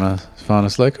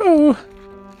Fauna's like, oh,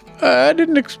 I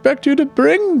didn't expect you to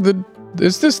bring the...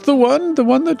 Is this the one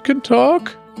that can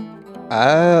talk?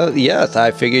 Yes,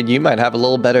 I figured you might have a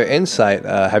little better insight.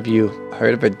 Have you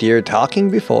heard of a deer talking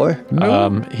before?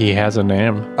 No. He has a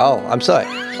name. Oh, I'm sorry.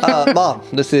 Mom,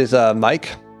 this is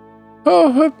Mike.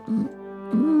 Oh,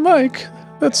 Mike.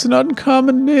 That's an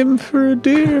uncommon name for a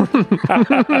deer.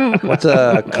 What's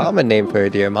a common name for a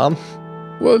deer, Mom?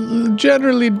 Well,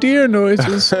 generally deer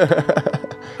noises.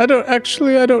 I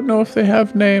don't know if they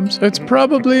have names. It's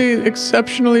probably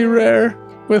exceptionally rare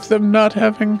with them not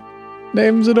having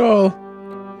names at all.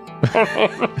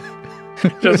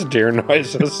 Just deer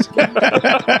noises.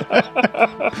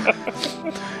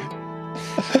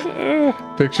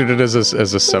 Pictured it as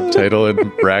a subtitle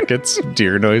in brackets,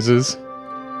 deer noises.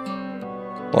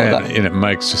 Well, And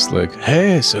Mike's just like,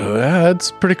 hey, so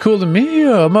that's pretty cool to me.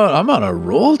 I'm on a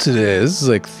roll today. This is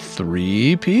like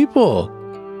 3 people.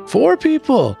 4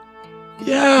 people.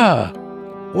 Yeah.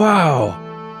 Wow.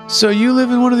 So you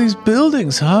live in one of these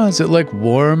buildings, huh? Is it like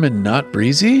warm and not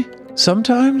breezy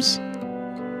sometimes?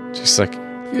 She's like,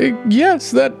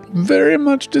 yes, that very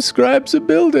much describes a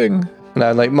building. and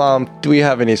I'm like, Mom, do we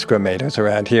have any scrumatos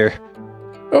around here?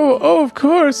 Oh, of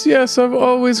course. Yes, I've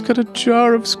always got a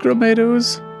jar of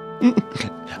scrumatos.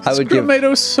 I would give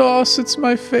Scrumato sauce, it's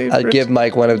my favorite. I'd give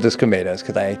Mike one of the scrumatos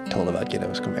because I told him I'd get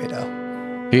him a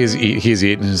scrumato. He's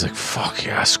eating and he's like, fuck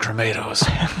yeah, scrumatos.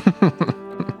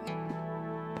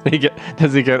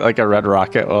 Does he get like a red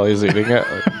rocket while he's eating it?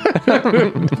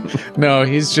 No,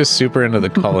 he's just super into the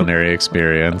culinary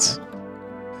experience.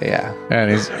 Yeah. And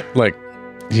he's like,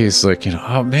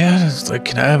 oh man, it's like,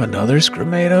 can I have another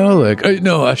scrumato? Like,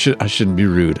 no, I shouldn't be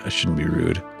rude. I shouldn't be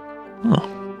rude.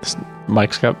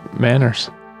 Mike's got manners.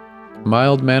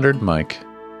 Mild-mannered Mike.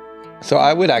 So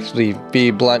I would actually be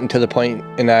blunt and to the point,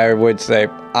 and I would say,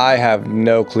 I have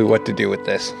no clue what to do with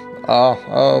this.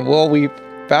 Well, we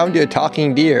found your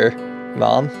talking deer,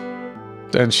 Mom.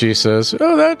 And she says,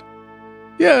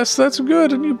 yes, that's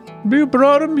good. And you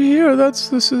brought him here.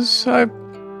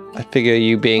 I figure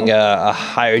you being a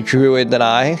higher druid than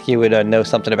I, you would know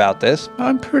something about this.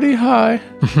 I'm pretty high.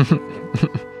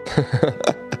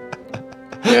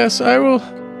 Yes, I will.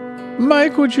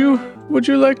 Mike, would you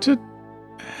like to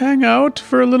hang out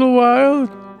for a little while?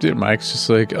 Dude, Mike's just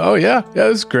like, oh yeah,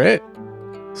 it's great.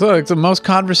 It's like the most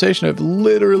conversation I've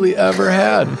literally ever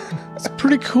had. It's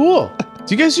pretty cool.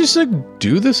 Do you guys just like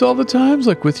do this all the time,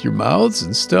 like with your mouths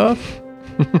and stuff?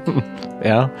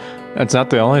 Yeah, it's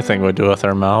not the only thing we do with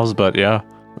our mouths, but yeah.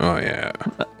 Oh yeah.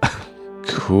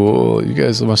 Cool. You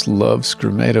guys must love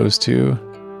scrumatos too.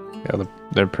 Yeah,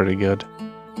 they're pretty good.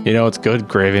 You know what's good?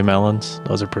 Gravy melons.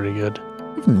 Those are pretty good.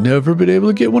 I've never been able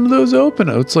to get one of those open.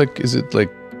 It's like, is it like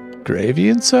gravy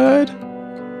inside?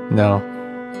 No.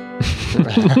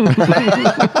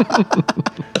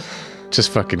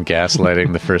 Just fucking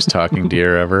gaslighting the first talking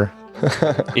deer ever.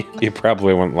 You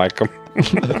probably wouldn't like them.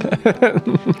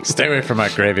 Stay away from my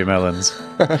gravy melons.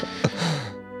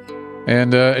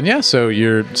 And yeah, so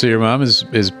your mom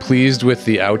is pleased with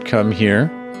the outcome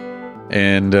here.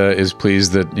 And is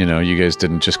pleased that, you guys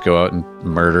didn't just go out and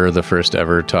murder the first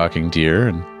ever talking deer.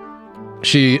 And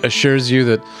she assures you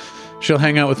that she'll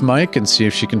hang out with Mike and see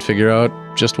if she can figure out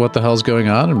just what the hell's going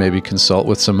on and maybe consult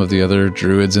with some of the other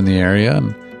druids in the area.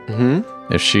 And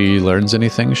if she learns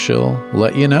anything, she'll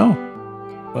let you know.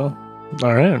 Well,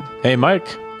 all right. Hey, Mike.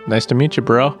 Nice to meet you,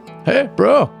 bro. Hey,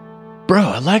 bro. Bro,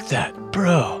 I like that.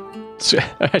 Bro.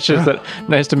 I should have said,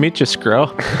 nice to meet you, Scro.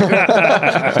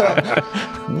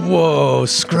 Whoa,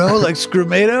 Scro, like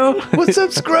Scrumato? What's up,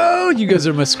 Scro? You guys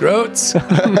are my Scroats.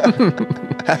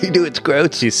 How you doing,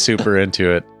 Scroats? He's super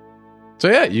into it. So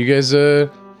yeah, you guys,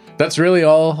 that's really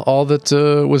all that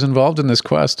was involved in this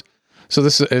quest. So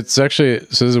this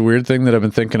is a weird thing that I've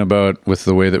been thinking about with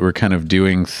the way that we're kind of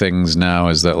doing things now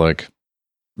is that like,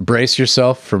 brace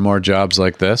yourself for more jobs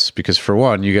like this, because for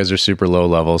one, you guys are super low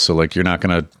level, so like you're not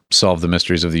going to solve the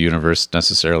mysteries of the universe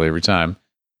necessarily every time.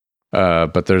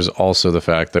 But there's also the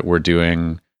fact that we're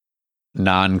doing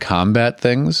non-combat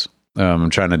things. I'm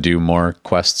trying to do more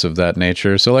quests of that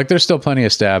nature. So like there's still plenty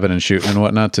of stabbing and shooting and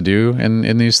whatnot to do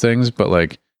in these things, but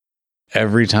like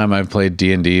every time I've played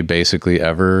D&D basically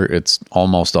ever, it's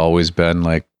almost always been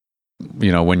like,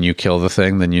 when you kill the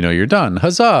thing, then you're done.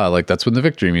 Huzzah! Like that's when the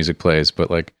victory music plays.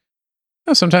 But like,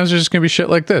 sometimes there's just gonna be shit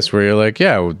like this where you're like,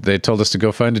 yeah, they told us to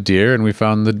go find a deer, and we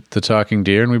found the talking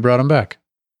deer, and we brought him back.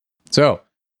 So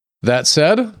that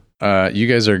said, you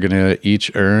guys are gonna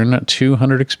each earn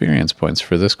 200 experience points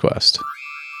for this quest,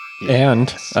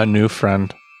 and a new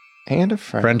friend. And a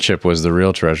friend. Friendship was the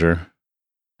real treasure.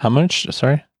 How much?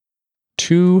 Sorry,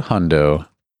 200.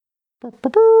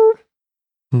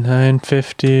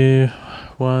 950.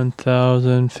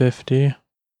 1,050.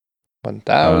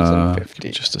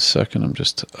 1,050. Just a second. I'm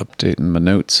just updating my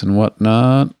notes and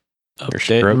whatnot.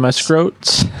 Updating my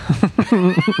scrotes.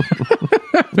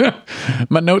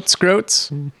 My notes,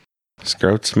 scrotes.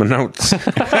 Scrotes my notes.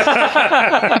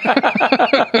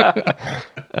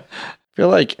 I feel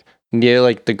like near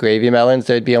like the gravy melons,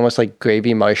 there'd be almost like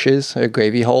gravy marshes or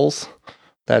gravy holes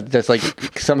that just like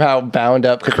somehow bound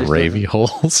up. Gravy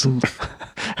holes.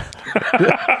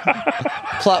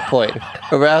 Plot point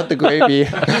around the gravy.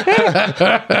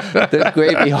 There's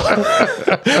gravy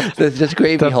holes. There's just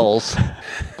gravy holes.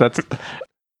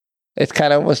 It's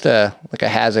kind of almost like a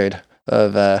hazard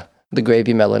of the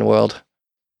gravy melon world.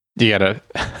 You gotta.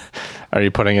 Are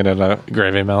you putting it in a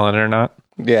gravy melon or not?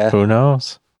 Yeah. Who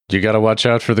knows? You got to watch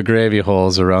out for the gravy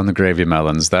holes around the gravy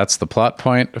melons. That's the plot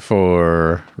point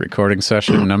for recording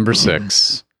session number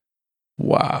 6.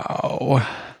 Wow.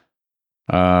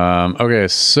 Okay,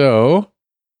 so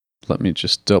let me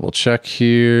just double check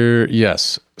here.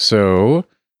 Yes, so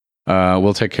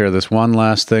we'll take care of this one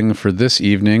last thing for this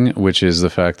evening, which is the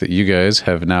fact that you guys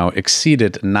have now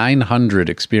exceeded 900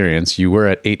 experience. You were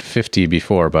at 850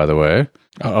 before, by the way.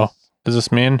 Uh-oh. Does this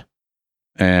mean?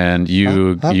 And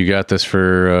you got this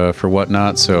for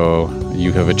whatnot, so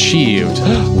you have achieved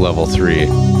level 3.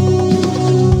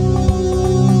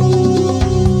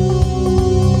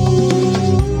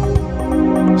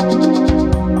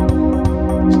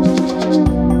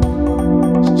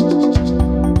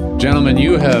 Gentlemen,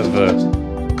 you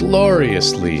have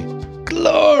gloriously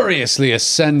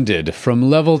ascended from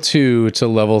level 2 to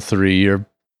level 3. You're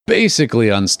basically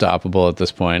unstoppable at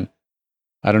this point.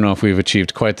 I don't know if we've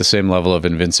achieved quite the same level of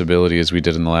invincibility as we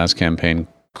did in the last campaign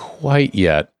quite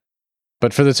yet.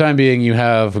 But for the time being, you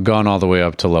have gone all the way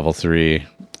up to level 3.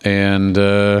 And,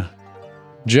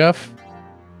 Jeff,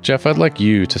 I'd like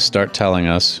you to start telling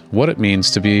us what it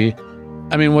means to be...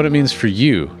 what it means for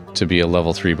you to be a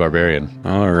level 3 barbarian.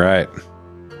 All right.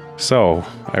 So,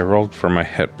 I rolled for my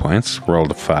hit points, rolled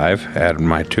a 5, added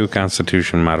my 2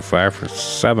 constitution modifier for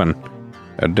 7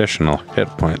 additional hit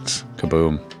points.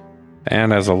 Kaboom.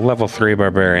 And as a level 3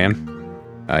 barbarian,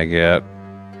 I get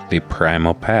the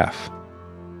primal path.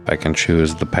 I can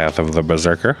choose the path of the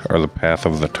berserker or the path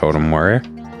of the totem warrior.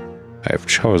 I have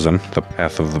chosen the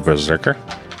path of the berserker.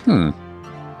 And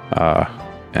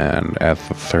at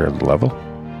the 3rd level,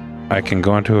 I can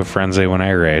go into a frenzy when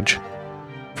I rage.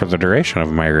 For the duration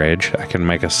of my rage, I can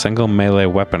make a single melee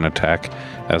weapon attack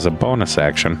as a bonus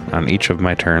action on each of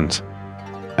my turns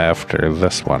after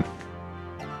this one.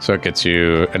 So it gets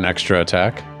you an extra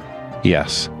attack?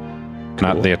 Yes. Cool.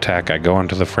 Not the attack I go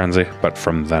into the frenzy, but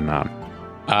from then on.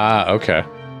 Ah, okay.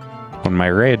 When my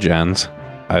rage ends,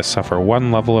 I suffer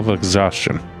 1 level of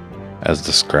exhaustion, as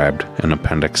described in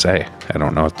Appendix A. I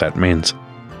don't know what that means.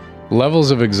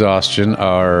 Levels of exhaustion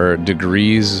are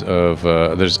degrees of...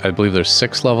 I believe there's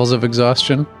 6 levels of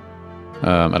exhaustion.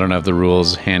 I don't have the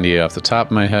rules handy off the top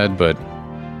of my head, but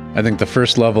I think the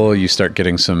first level, you start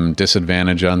getting some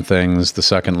disadvantage on things. The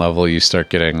second level, you start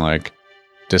getting,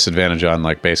 disadvantage on,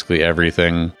 basically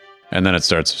everything. And then it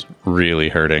starts really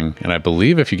hurting. And I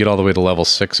believe if you get all the way to level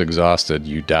 6 exhausted,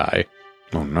 you die.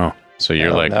 Oh, no. So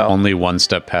you're, only one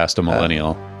step past a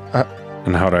millennial.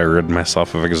 And how do I rid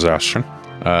myself of exhaustion?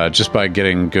 Just by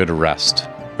getting good rest.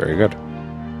 Very good.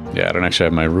 Yeah, I don't actually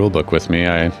have my rule book with me.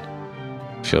 I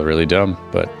feel really dumb,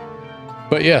 but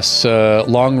yes,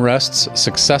 long rests,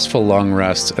 successful long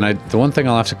rests. And the one thing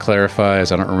I'll have to clarify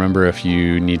is I don't remember if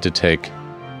you need to take,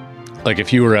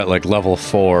 if you were at level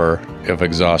 4 of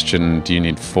exhaustion, do you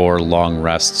need 4 long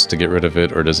rests to get rid of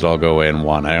it, or does it all go away in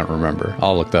 1? I don't remember.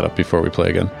 I'll look that up before we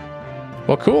play again.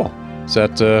 Well, cool. Is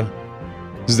that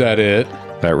it?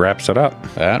 That wraps it up.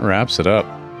 That wraps it up.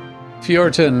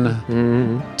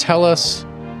 Fjorton, tell us,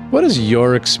 what is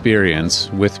your experience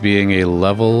with being a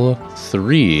level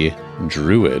 3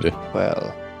 druid?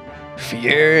 Well,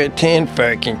 Fjorton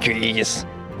fucking trees.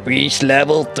 Reach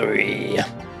level 3.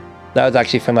 That was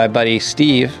actually from my buddy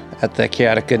Steve at the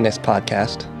Chaotic Goodness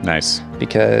podcast. Nice.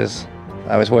 Because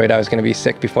I was worried I was going to be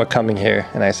sick before coming here,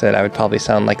 and I said I would probably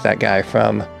sound like that guy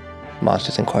from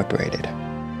Monsters Incorporated.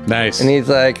 Nice. And he's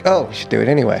like, oh, you should do it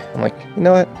anyway. I'm like, you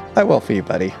know what? I will for you,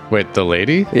 buddy. Wait, the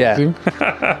lady? Yeah.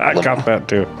 I got that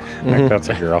too. I think that's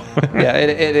a girl. Yeah,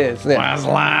 it is. Yeah.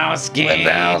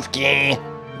 Wazowski.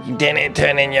 You didn't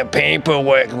turn in your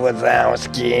paperwork,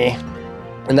 Wazowski.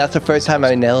 And that's the first time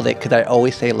I nailed it, because I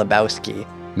always say Lebowski.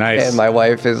 Nice. And my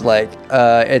wife is like,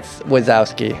 it's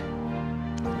Wazowski.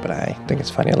 But I think it's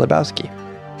funny, Lebowski.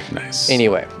 Nice.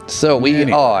 Anyway, so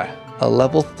we are a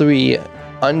level 3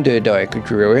 Underdark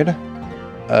Druid.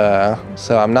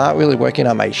 So I'm not really working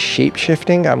on my shape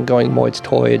shifting. I'm going more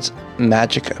towards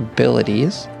magic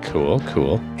abilities. Cool.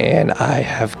 And I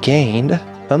have gained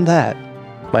from that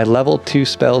my level 2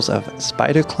 spells of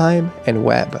Spider Climb and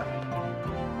Web.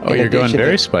 Oh, you're going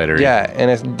very spidery. Yeah, in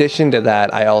addition to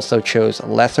that, I also chose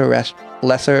Lesser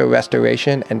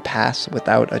Restoration and Pass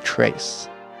Without a Trace.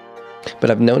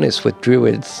 But I've noticed with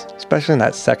druids, especially in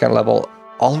that second level,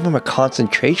 all of them are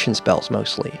concentration spells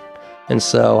mostly. And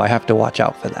so I have to watch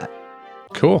out for that.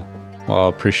 Cool. Well, I'll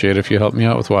appreciate if you help me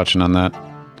out with watching on that.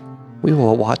 We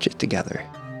will watch it together.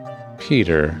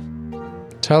 Peter,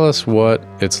 tell us what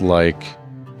it's like.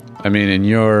 I mean, in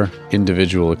your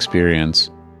individual experience,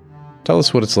 tell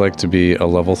us what it's like to be a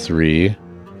level 3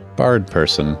 bard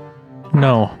person.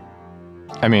 No.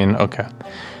 I mean, okay.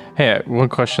 Hey, one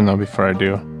question though before I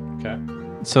do. Okay.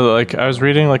 So, like, I was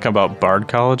reading like about bard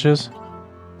colleges,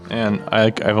 and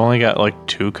I've only got like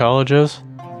 2 colleges,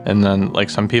 and then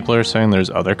like some people are saying there's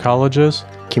other colleges.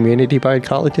 Community bard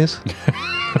colleges?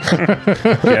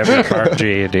 Yeah, the bard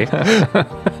GED.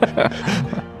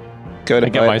 I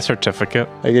get my certificate.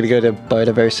 Are you going to go to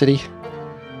Bardiversity?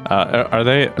 Are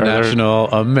they National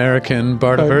American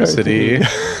Bardiversity?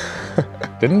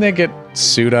 Didn't they get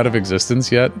sued out of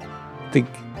existence yet?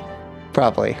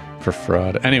 Probably. For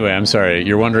fraud. Anyway, I'm sorry.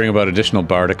 You're wondering about additional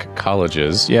bardic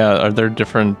colleges. Yeah, are there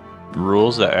different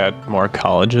rules that add more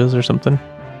colleges or something?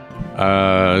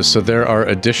 So there are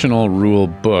additional rule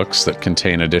books that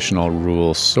contain additional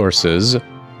rule sources.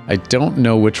 I don't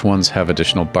know which ones have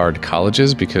additional bard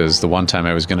colleges, because the one time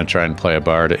I was going to try and play a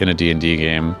bard in a D&D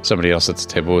game, somebody else at the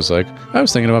table was like, I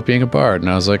was thinking about being a bard. And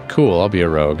I was like, cool, I'll be a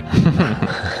rogue.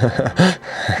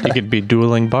 You could be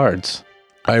dueling bards.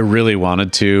 I really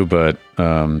wanted to, but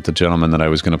the gentleman that I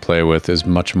was going to play with is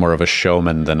much more of a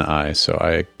showman than I, so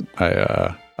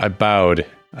I bowed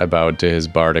to his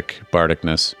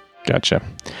bardicness. Gotcha.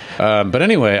 But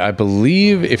anyway, I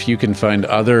believe if you can find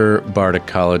other bardic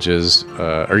colleges,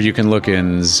 or you can look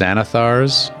in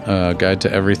Xanathar's Guide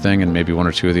to Everything and maybe 1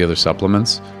 or 2 of the other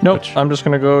supplements. Nope, I'm just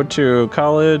going to go to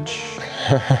college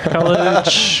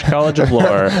of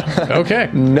Lore. Okay.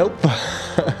 Nope.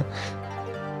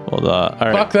 Well, all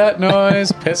right. Fuck that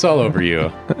noise. Piss all over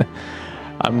you.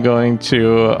 I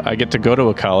get to go to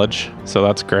a college, so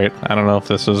that's great. I don't know if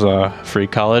this is a free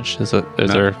college.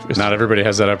 Not everybody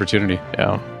has that opportunity.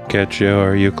 Yeah. Get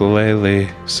your ukulele,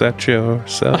 set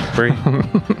yourself free.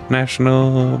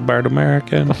 National Bard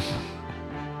American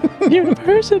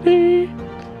University.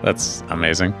 That's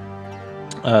amazing.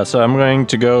 So I'm going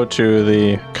to go to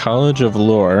the College of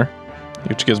Lore,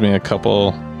 which gives me a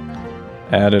couple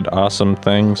added awesome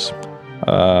things.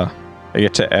 I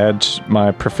get to add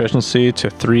my proficiency to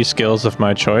 3 skills of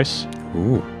my choice.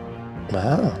 Ooh.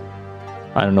 Wow.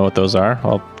 I don't know what those are.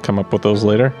 I'll come up with those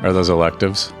later. Are those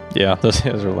electives? Yeah, those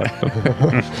are like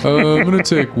I'm going to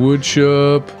take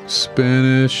woodshop,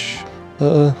 Spanish.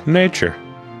 nature.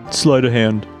 sleight of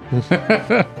hand.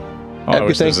 I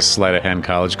wish there was a sleight of hand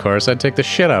college course. I'd take the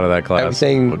shit out of that class.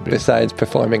 Everything besides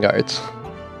performing arts.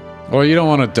 Well, you don't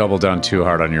want to double down too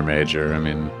hard on your major. I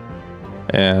mean,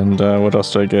 And what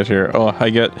else do I get here? Oh, I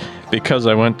get, because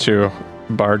I went to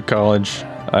Bard College,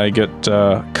 I get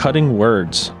cutting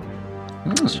words.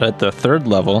 So at the 3rd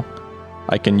level,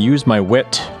 I can use my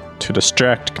wit to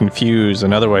distract, confuse,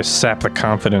 and otherwise sap the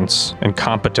confidence and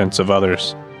competence of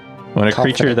others. When a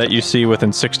creature that you see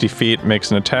within 60 feet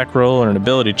makes an attack roll or an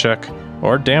ability check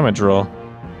or damage roll,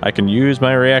 I can use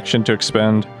my reaction to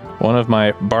expend one of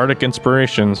my bardic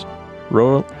inspirations,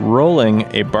 rolling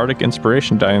a bardic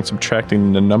inspiration die and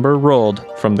subtracting the number rolled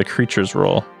from the creature's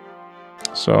roll.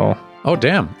 So, oh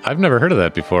damn, I've never heard of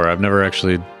that before. I've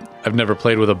never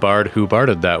played with a bard who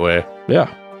barded that way.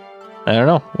 yeah. I don't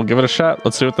know. We'll give it a shot.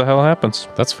 Let's see what the hell happens.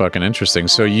 That's fucking interesting.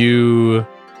 So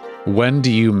when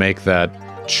do you make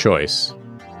that choice?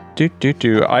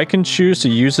 I can choose to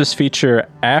use this feature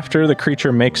after the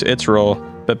creature makes its roll,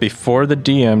 but before the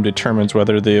DM determines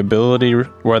whether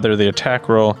the attack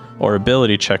roll or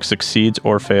ability check succeeds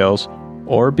or fails,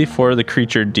 or before the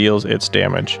creature deals its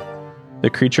damage.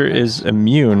 The creature is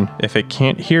immune if it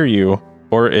can't hear you,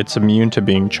 or it's immune to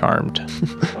being charmed.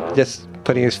 Just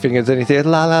putting his fingers in his ear.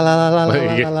 La la la la la la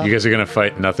la la. You guys are gonna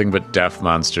fight nothing but deaf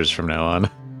monsters from now on.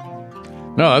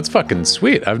 No, that's fucking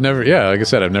sweet. Like I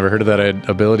said, I've never heard of that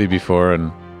ability before,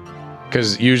 and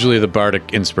because usually the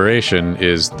bardic inspiration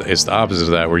is the opposite of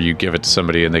that, where you give it to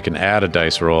somebody and they can add a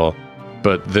dice roll,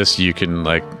 but this you can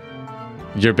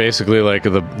you're basically like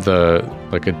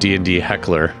like a D&D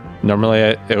heckler. Normally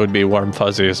it would be warm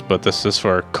fuzzies, but this is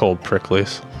for cold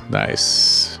pricklies.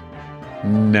 Nice.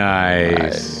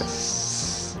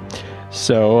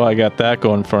 So I got that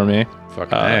going for me.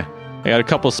 Fucking I got a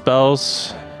couple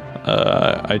spells.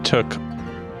 I took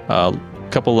a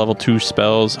couple level 2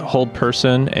 spells, Hold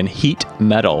Person and Heat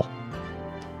Metal.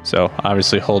 So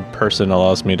obviously Hold Person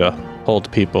allows me to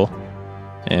hold people.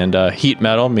 And Heat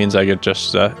Metal means I could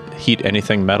just heat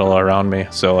anything metal around me.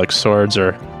 So like swords,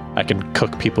 or I can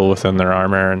cook people within their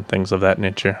armor and things of that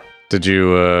nature. Did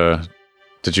you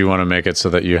want to make it so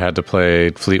that you had to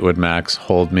play Fleetwood Mac's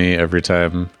Hold Me every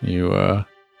time you...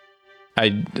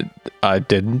 I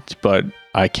didn't, but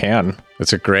I can.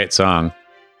 It's a great song.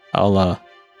 I'll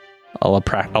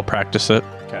practice it.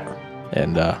 Okay.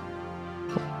 And Well,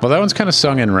 that one's kind of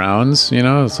sung in rounds, you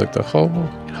know? It's like the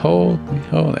hold.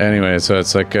 Anyway, so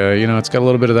it's like, it's got a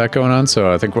little bit of that going on.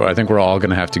 So I think we're all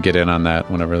going to have to get in on that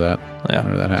whenever that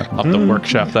happens. I'll have to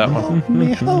workshop that one.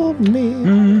 Hold me.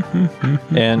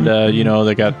 And,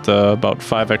 they got about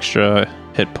 5 extra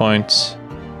hit points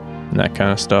and that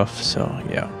kind of stuff. So,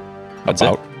 yeah. That's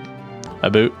About.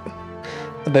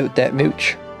 About that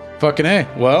mooch. Fucking A.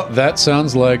 Well, that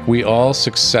sounds like we all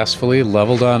successfully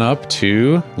leveled on up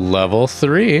to level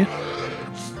 3.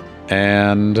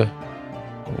 And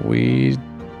we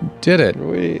did it.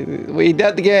 We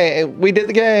did the game. We did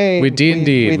the game. We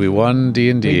D&D'd. We won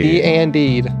D&D. We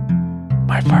D&D'd.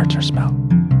 My farts are smelled.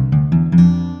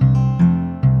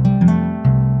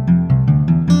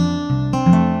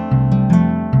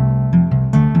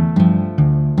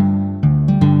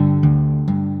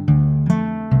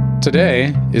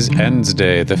 Today is Ends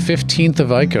Day, the 15th of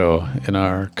Ico in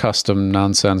our custom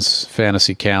nonsense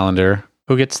fantasy calendar.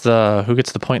 Who gets the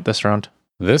point this round?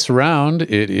 This round,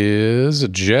 it is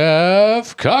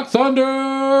Jeff Cockthunder.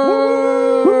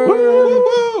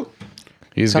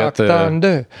 He's got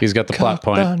the plot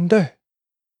point. Thunder.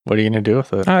 What are you gonna do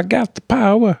with it? I got the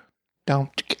power. That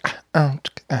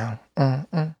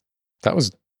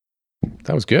was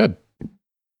good.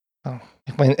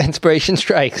 When inspiration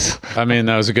strikes. I mean,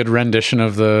 that was a good rendition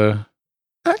of the...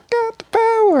 I got the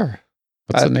power.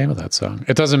 What's the name of that song?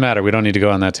 It doesn't matter. We don't need to go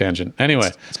on that tangent.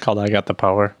 Anyway. It's called I Got the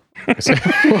Power.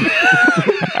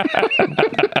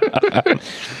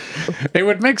 It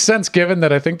would make sense given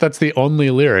that I think that's the only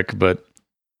lyric, but...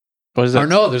 What is that? Or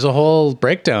no, there's a whole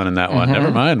breakdown in that one.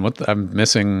 Never mind. I'm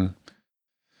missing...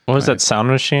 What was that sound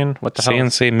machine? What the hell?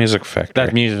 CNC Music Factory.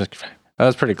 That music. That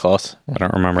was pretty close. I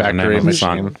don't remember the name Factory of the machine.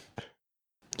 song.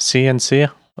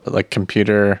 CNC? Like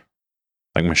computer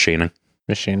Like machining.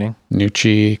 machining.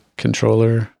 Nucci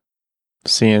controller.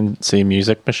 CNC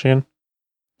music machine.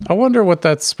 I wonder what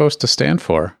that's supposed to stand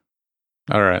for.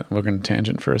 All right, we're going to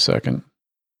tangent for a second.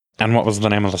 And what was the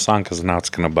name of the song? Because now it's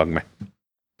going to bug me.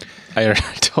 I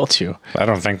already told you. I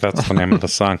don't think that's the name of the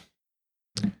song.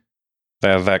 They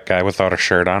have that guy without a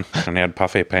shirt on, and he had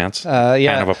puffy pants.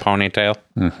 Yeah. Kind of a ponytail.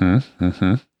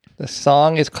 The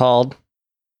song is called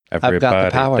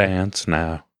Everybody Power. dance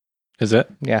now. Is it?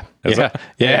 Yeah. Is Yeah.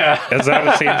 Yeah. Is that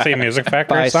a CNC Music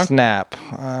Factory by song? Snap.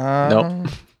 Nope.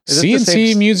 Is it the CNC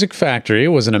same Music Factory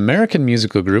was an American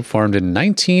musical group formed in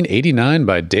 1989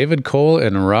 by David Cole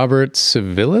and Robert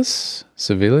Civilis.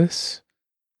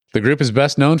 The group is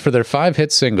best known for their 5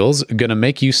 hit singles, Gonna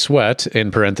Make You Sweat,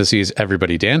 in parentheses,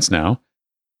 Everybody Dance Now,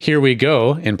 Here We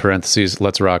Go, in parentheses,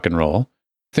 Let's Rock and Roll,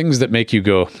 Things That Make You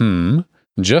Go,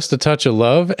 Just a Touch of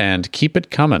Love, and Keep It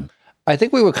Comin'. I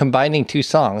think we were combining 2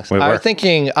 songs. We I were. was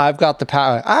thinking, I've got the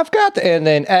power. And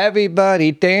then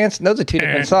Everybody Dance. Those are 2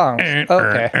 different songs.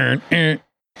 Okay.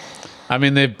 I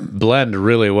mean, they blend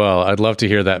really well. I'd love to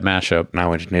hear that mashup.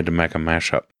 Now we just need to make a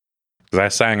mashup. Because I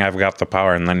sang I've Got the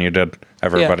Power, and then you did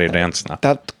Everybody Dance Now.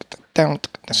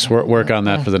 Just work on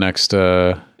that for the next...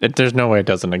 There's no way it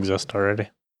doesn't exist already.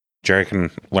 Jerry can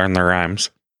learn the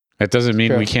rhymes. It doesn't mean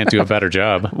Sure. we can't do a better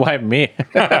job. Why me?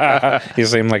 You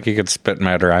seem like you could spit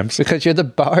mad rhymes. Because you're the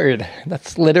bard.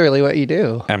 That's literally what you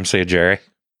do. MC Jerry.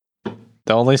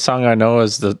 The only song I know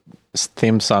is the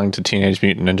theme song to Teenage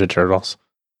Mutant Ninja Turtles.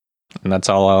 And that's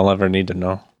all I'll ever need to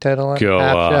know. Turtle Go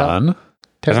on.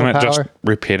 Isn't it power. just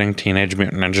repeating Teenage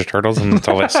Mutant Ninja Turtles and that's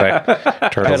all they say?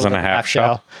 Turtles in a half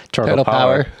shell. Turtle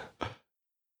power.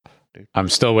 I'm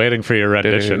still waiting for your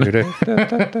rendition.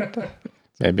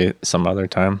 Maybe some other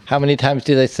time. How many times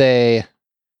do they say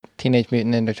Teenage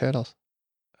Mutant Ninja Turtles?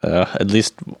 At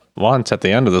least once at the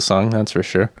end of the song, that's for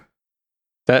sure.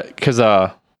 That because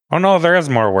Oh no, there is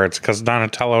more words because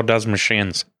Donatello does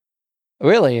machines.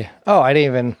 Really? Oh, I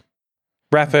didn't even...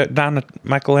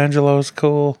 Michelangelo's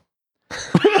cool.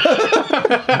 What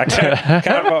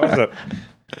was it?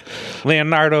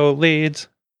 Leonardo leads.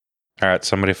 All right,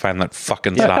 somebody find that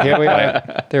fucking song. Here we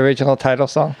are. The original title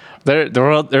song.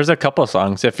 There's a couple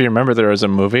songs. If you remember, there was a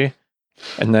movie,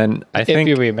 and then I If you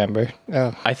think remember.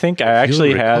 Oh. I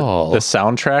actually had recall. the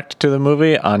soundtrack to the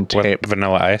movie on With tape.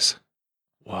 Vanilla Ice.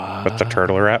 What? With the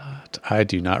turtle rap? I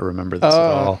do not remember this at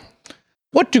all.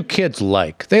 What do kids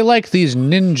like? They like these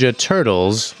Ninja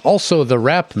Turtles, also the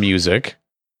rap music.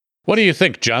 What do you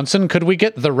think, Johnson? Could we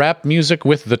get the rap music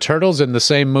with the Turtles in the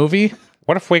same movie?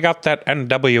 What if we got that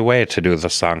NWA to do the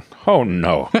song? Oh,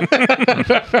 no.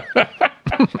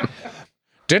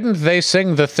 Didn't they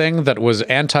sing the thing that was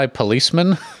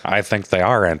anti-policeman? I think they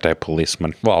are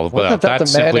anti-policemen. Well, Wasn't that the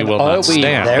simply man in will Are not We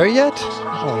stand. There Yet?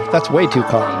 Oh, that's way too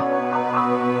common.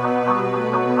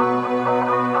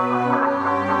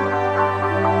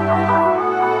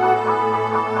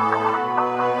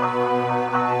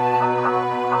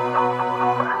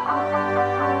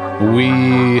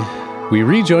 We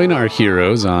rejoin our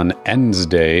heroes on Ends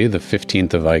Day, the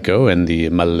 15th of Ico, in the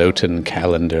Malotan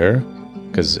calendar,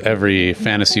 because every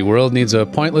fantasy world needs a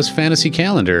pointless fantasy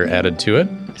calendar added to it.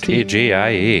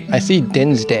 TGIE. I see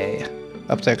Din's Day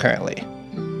up there currently.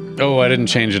 Oh, I didn't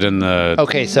change it in the...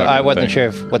 Okay, so fucking I wasn't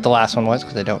thing. sure what the last one was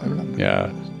because I don't remember.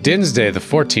 Yeah. Din's Day, the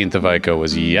 14th of Ico,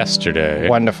 was yesterday.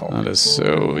 Wonderful. That is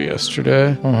so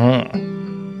yesterday.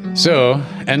 Mm-hmm. So,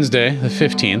 Ends Day, the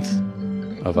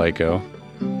 15th of Ico.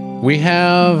 We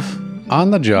have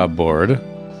on the job board,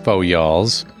 faux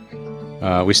y'alls.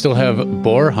 We still have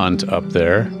Boar Hunt up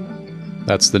there.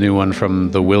 That's the new one from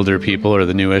the Wilder people, or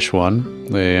the newish one.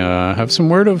 They have some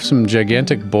word of some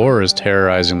gigantic boars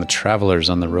terrorizing the travelers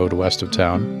on the road west of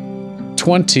town.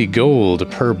 20 gold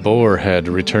per boar head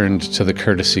returned to the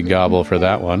courtesy gobble for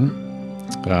that one.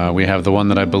 We have the one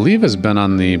that I believe has been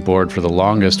on the board for the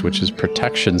longest, which is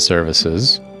Protection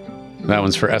Services. That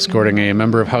one's for escorting a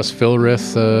member of House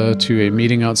Philrith to a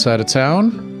meeting outside of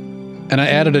town. And I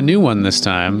added a new one this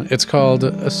time. It's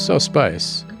called So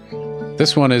Spice.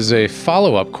 This one is a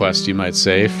follow-up quest, you might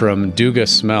say, from Duga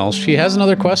Smell. She has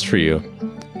another quest for you.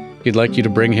 He'd like you to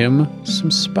bring him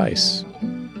some spice.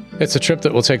 It's a trip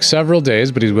that will take several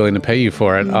days, but he's willing to pay you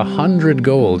for it. 100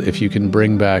 gold if you can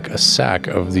bring back a sack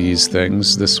of these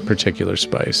things, this particular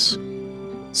spice.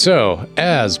 So,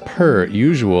 as per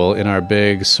usual in our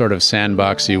big sort of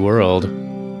sandboxy world,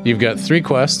 you've got 3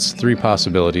 quests, 3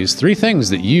 possibilities, 3 things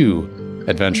that you,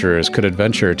 adventurers, could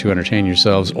adventure to entertain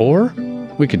yourselves, or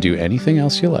we could do anything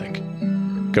else you like.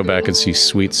 Go back and see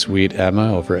sweet, sweet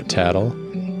Emma over at Tattle.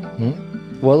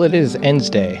 Well, it is Ends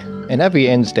Day, and every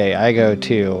Ends Day I go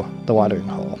to the watering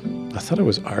hole. I thought it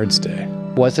was Ard's Day.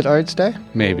 Was it Arts Day?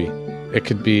 Maybe. It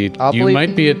could be... I'll you believe-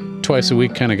 might be a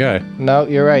twice-a-week kind of guy. No,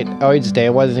 you're right. Arts Day.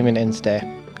 It wasn't even Ends Day.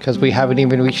 Because we haven't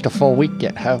even reached a full week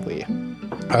yet, have we?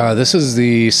 This is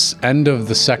the end of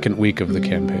the second week of the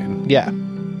campaign. Yeah.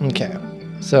 Okay.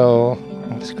 So,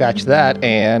 scratch that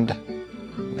and...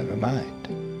 never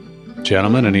mind.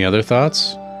 Gentlemen, any other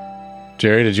thoughts?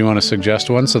 Jerry, did you want to suggest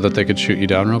one so that they could shoot you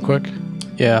down real quick?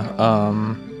 Yeah.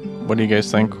 What do you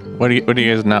guys think? What do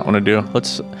you guys not want to do?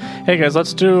 Hey guys,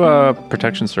 let's do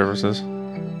protection services.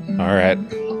 All right.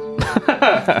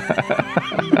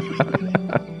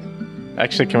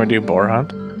 Actually, can we do boar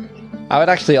hunt? I would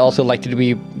actually also like to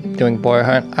be doing boar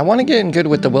hunt. I want to get in good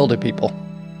with the Wilder people.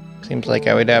 Seems like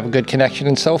I would have a good connection,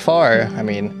 and so far, I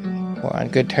mean, we're on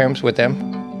good terms with them.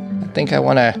 I think I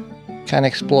want to kind of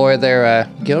explore their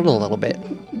guild a little bit.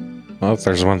 Well, if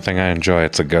there's one thing I enjoy,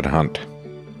 it's a good hunt.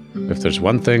 If there's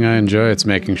one thing I enjoy, it's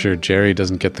making sure Jerry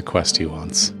doesn't get the quest he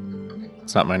wants.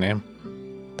 It's not my name.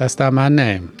 That's not my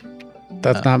name.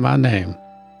 That's not my name.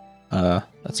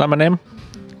 That's not my name.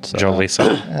 It's,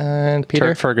 Jolisa. And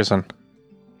Peter, Ferguson.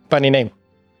 funny name.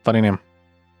 Funny name.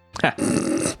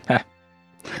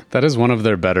 That is one of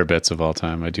their better bits of all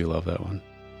time. I do love that one.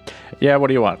 Yeah, what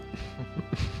do you want?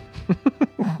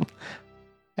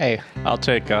 Hey, I'll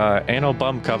take anal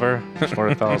bum cover for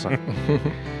 1,000.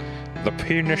 The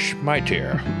penis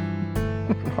mightier.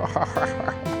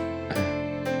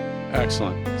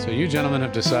 Excellent. So you gentlemen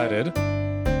have decided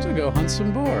to go hunt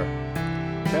some boar.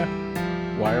 Yeah.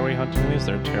 Why are we hunting these?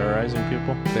 They're terrorizing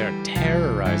people. They're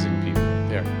terrorizing people.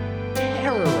 They're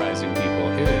terrorizing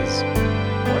people. It is.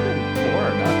 What a boar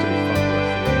not to be fucked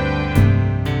with.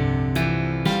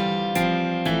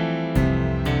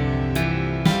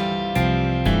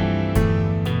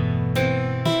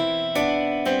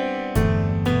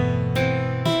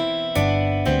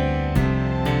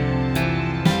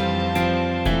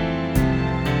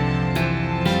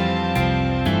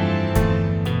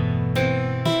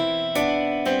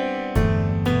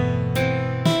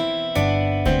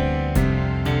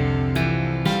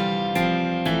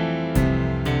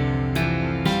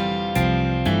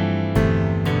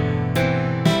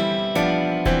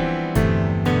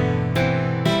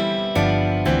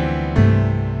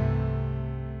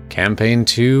 Campaign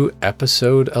 2,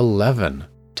 Episode 11,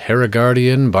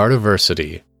 Terragardian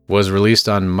Bardiversity, was released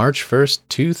on March 1st,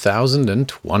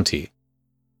 2020.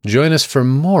 Join us for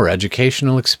more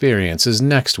educational experiences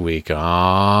next week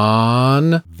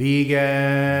on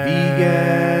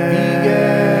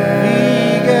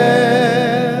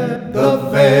Vegan, the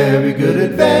very good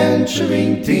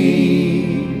adventuring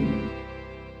team.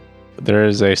 There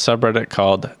is a subreddit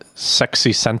called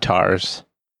Sexy Centaurs,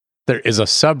 There is a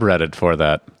subreddit for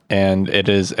that. and it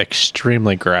is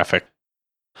extremely graphic.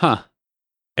 Huh.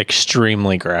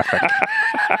 Extremely graphic.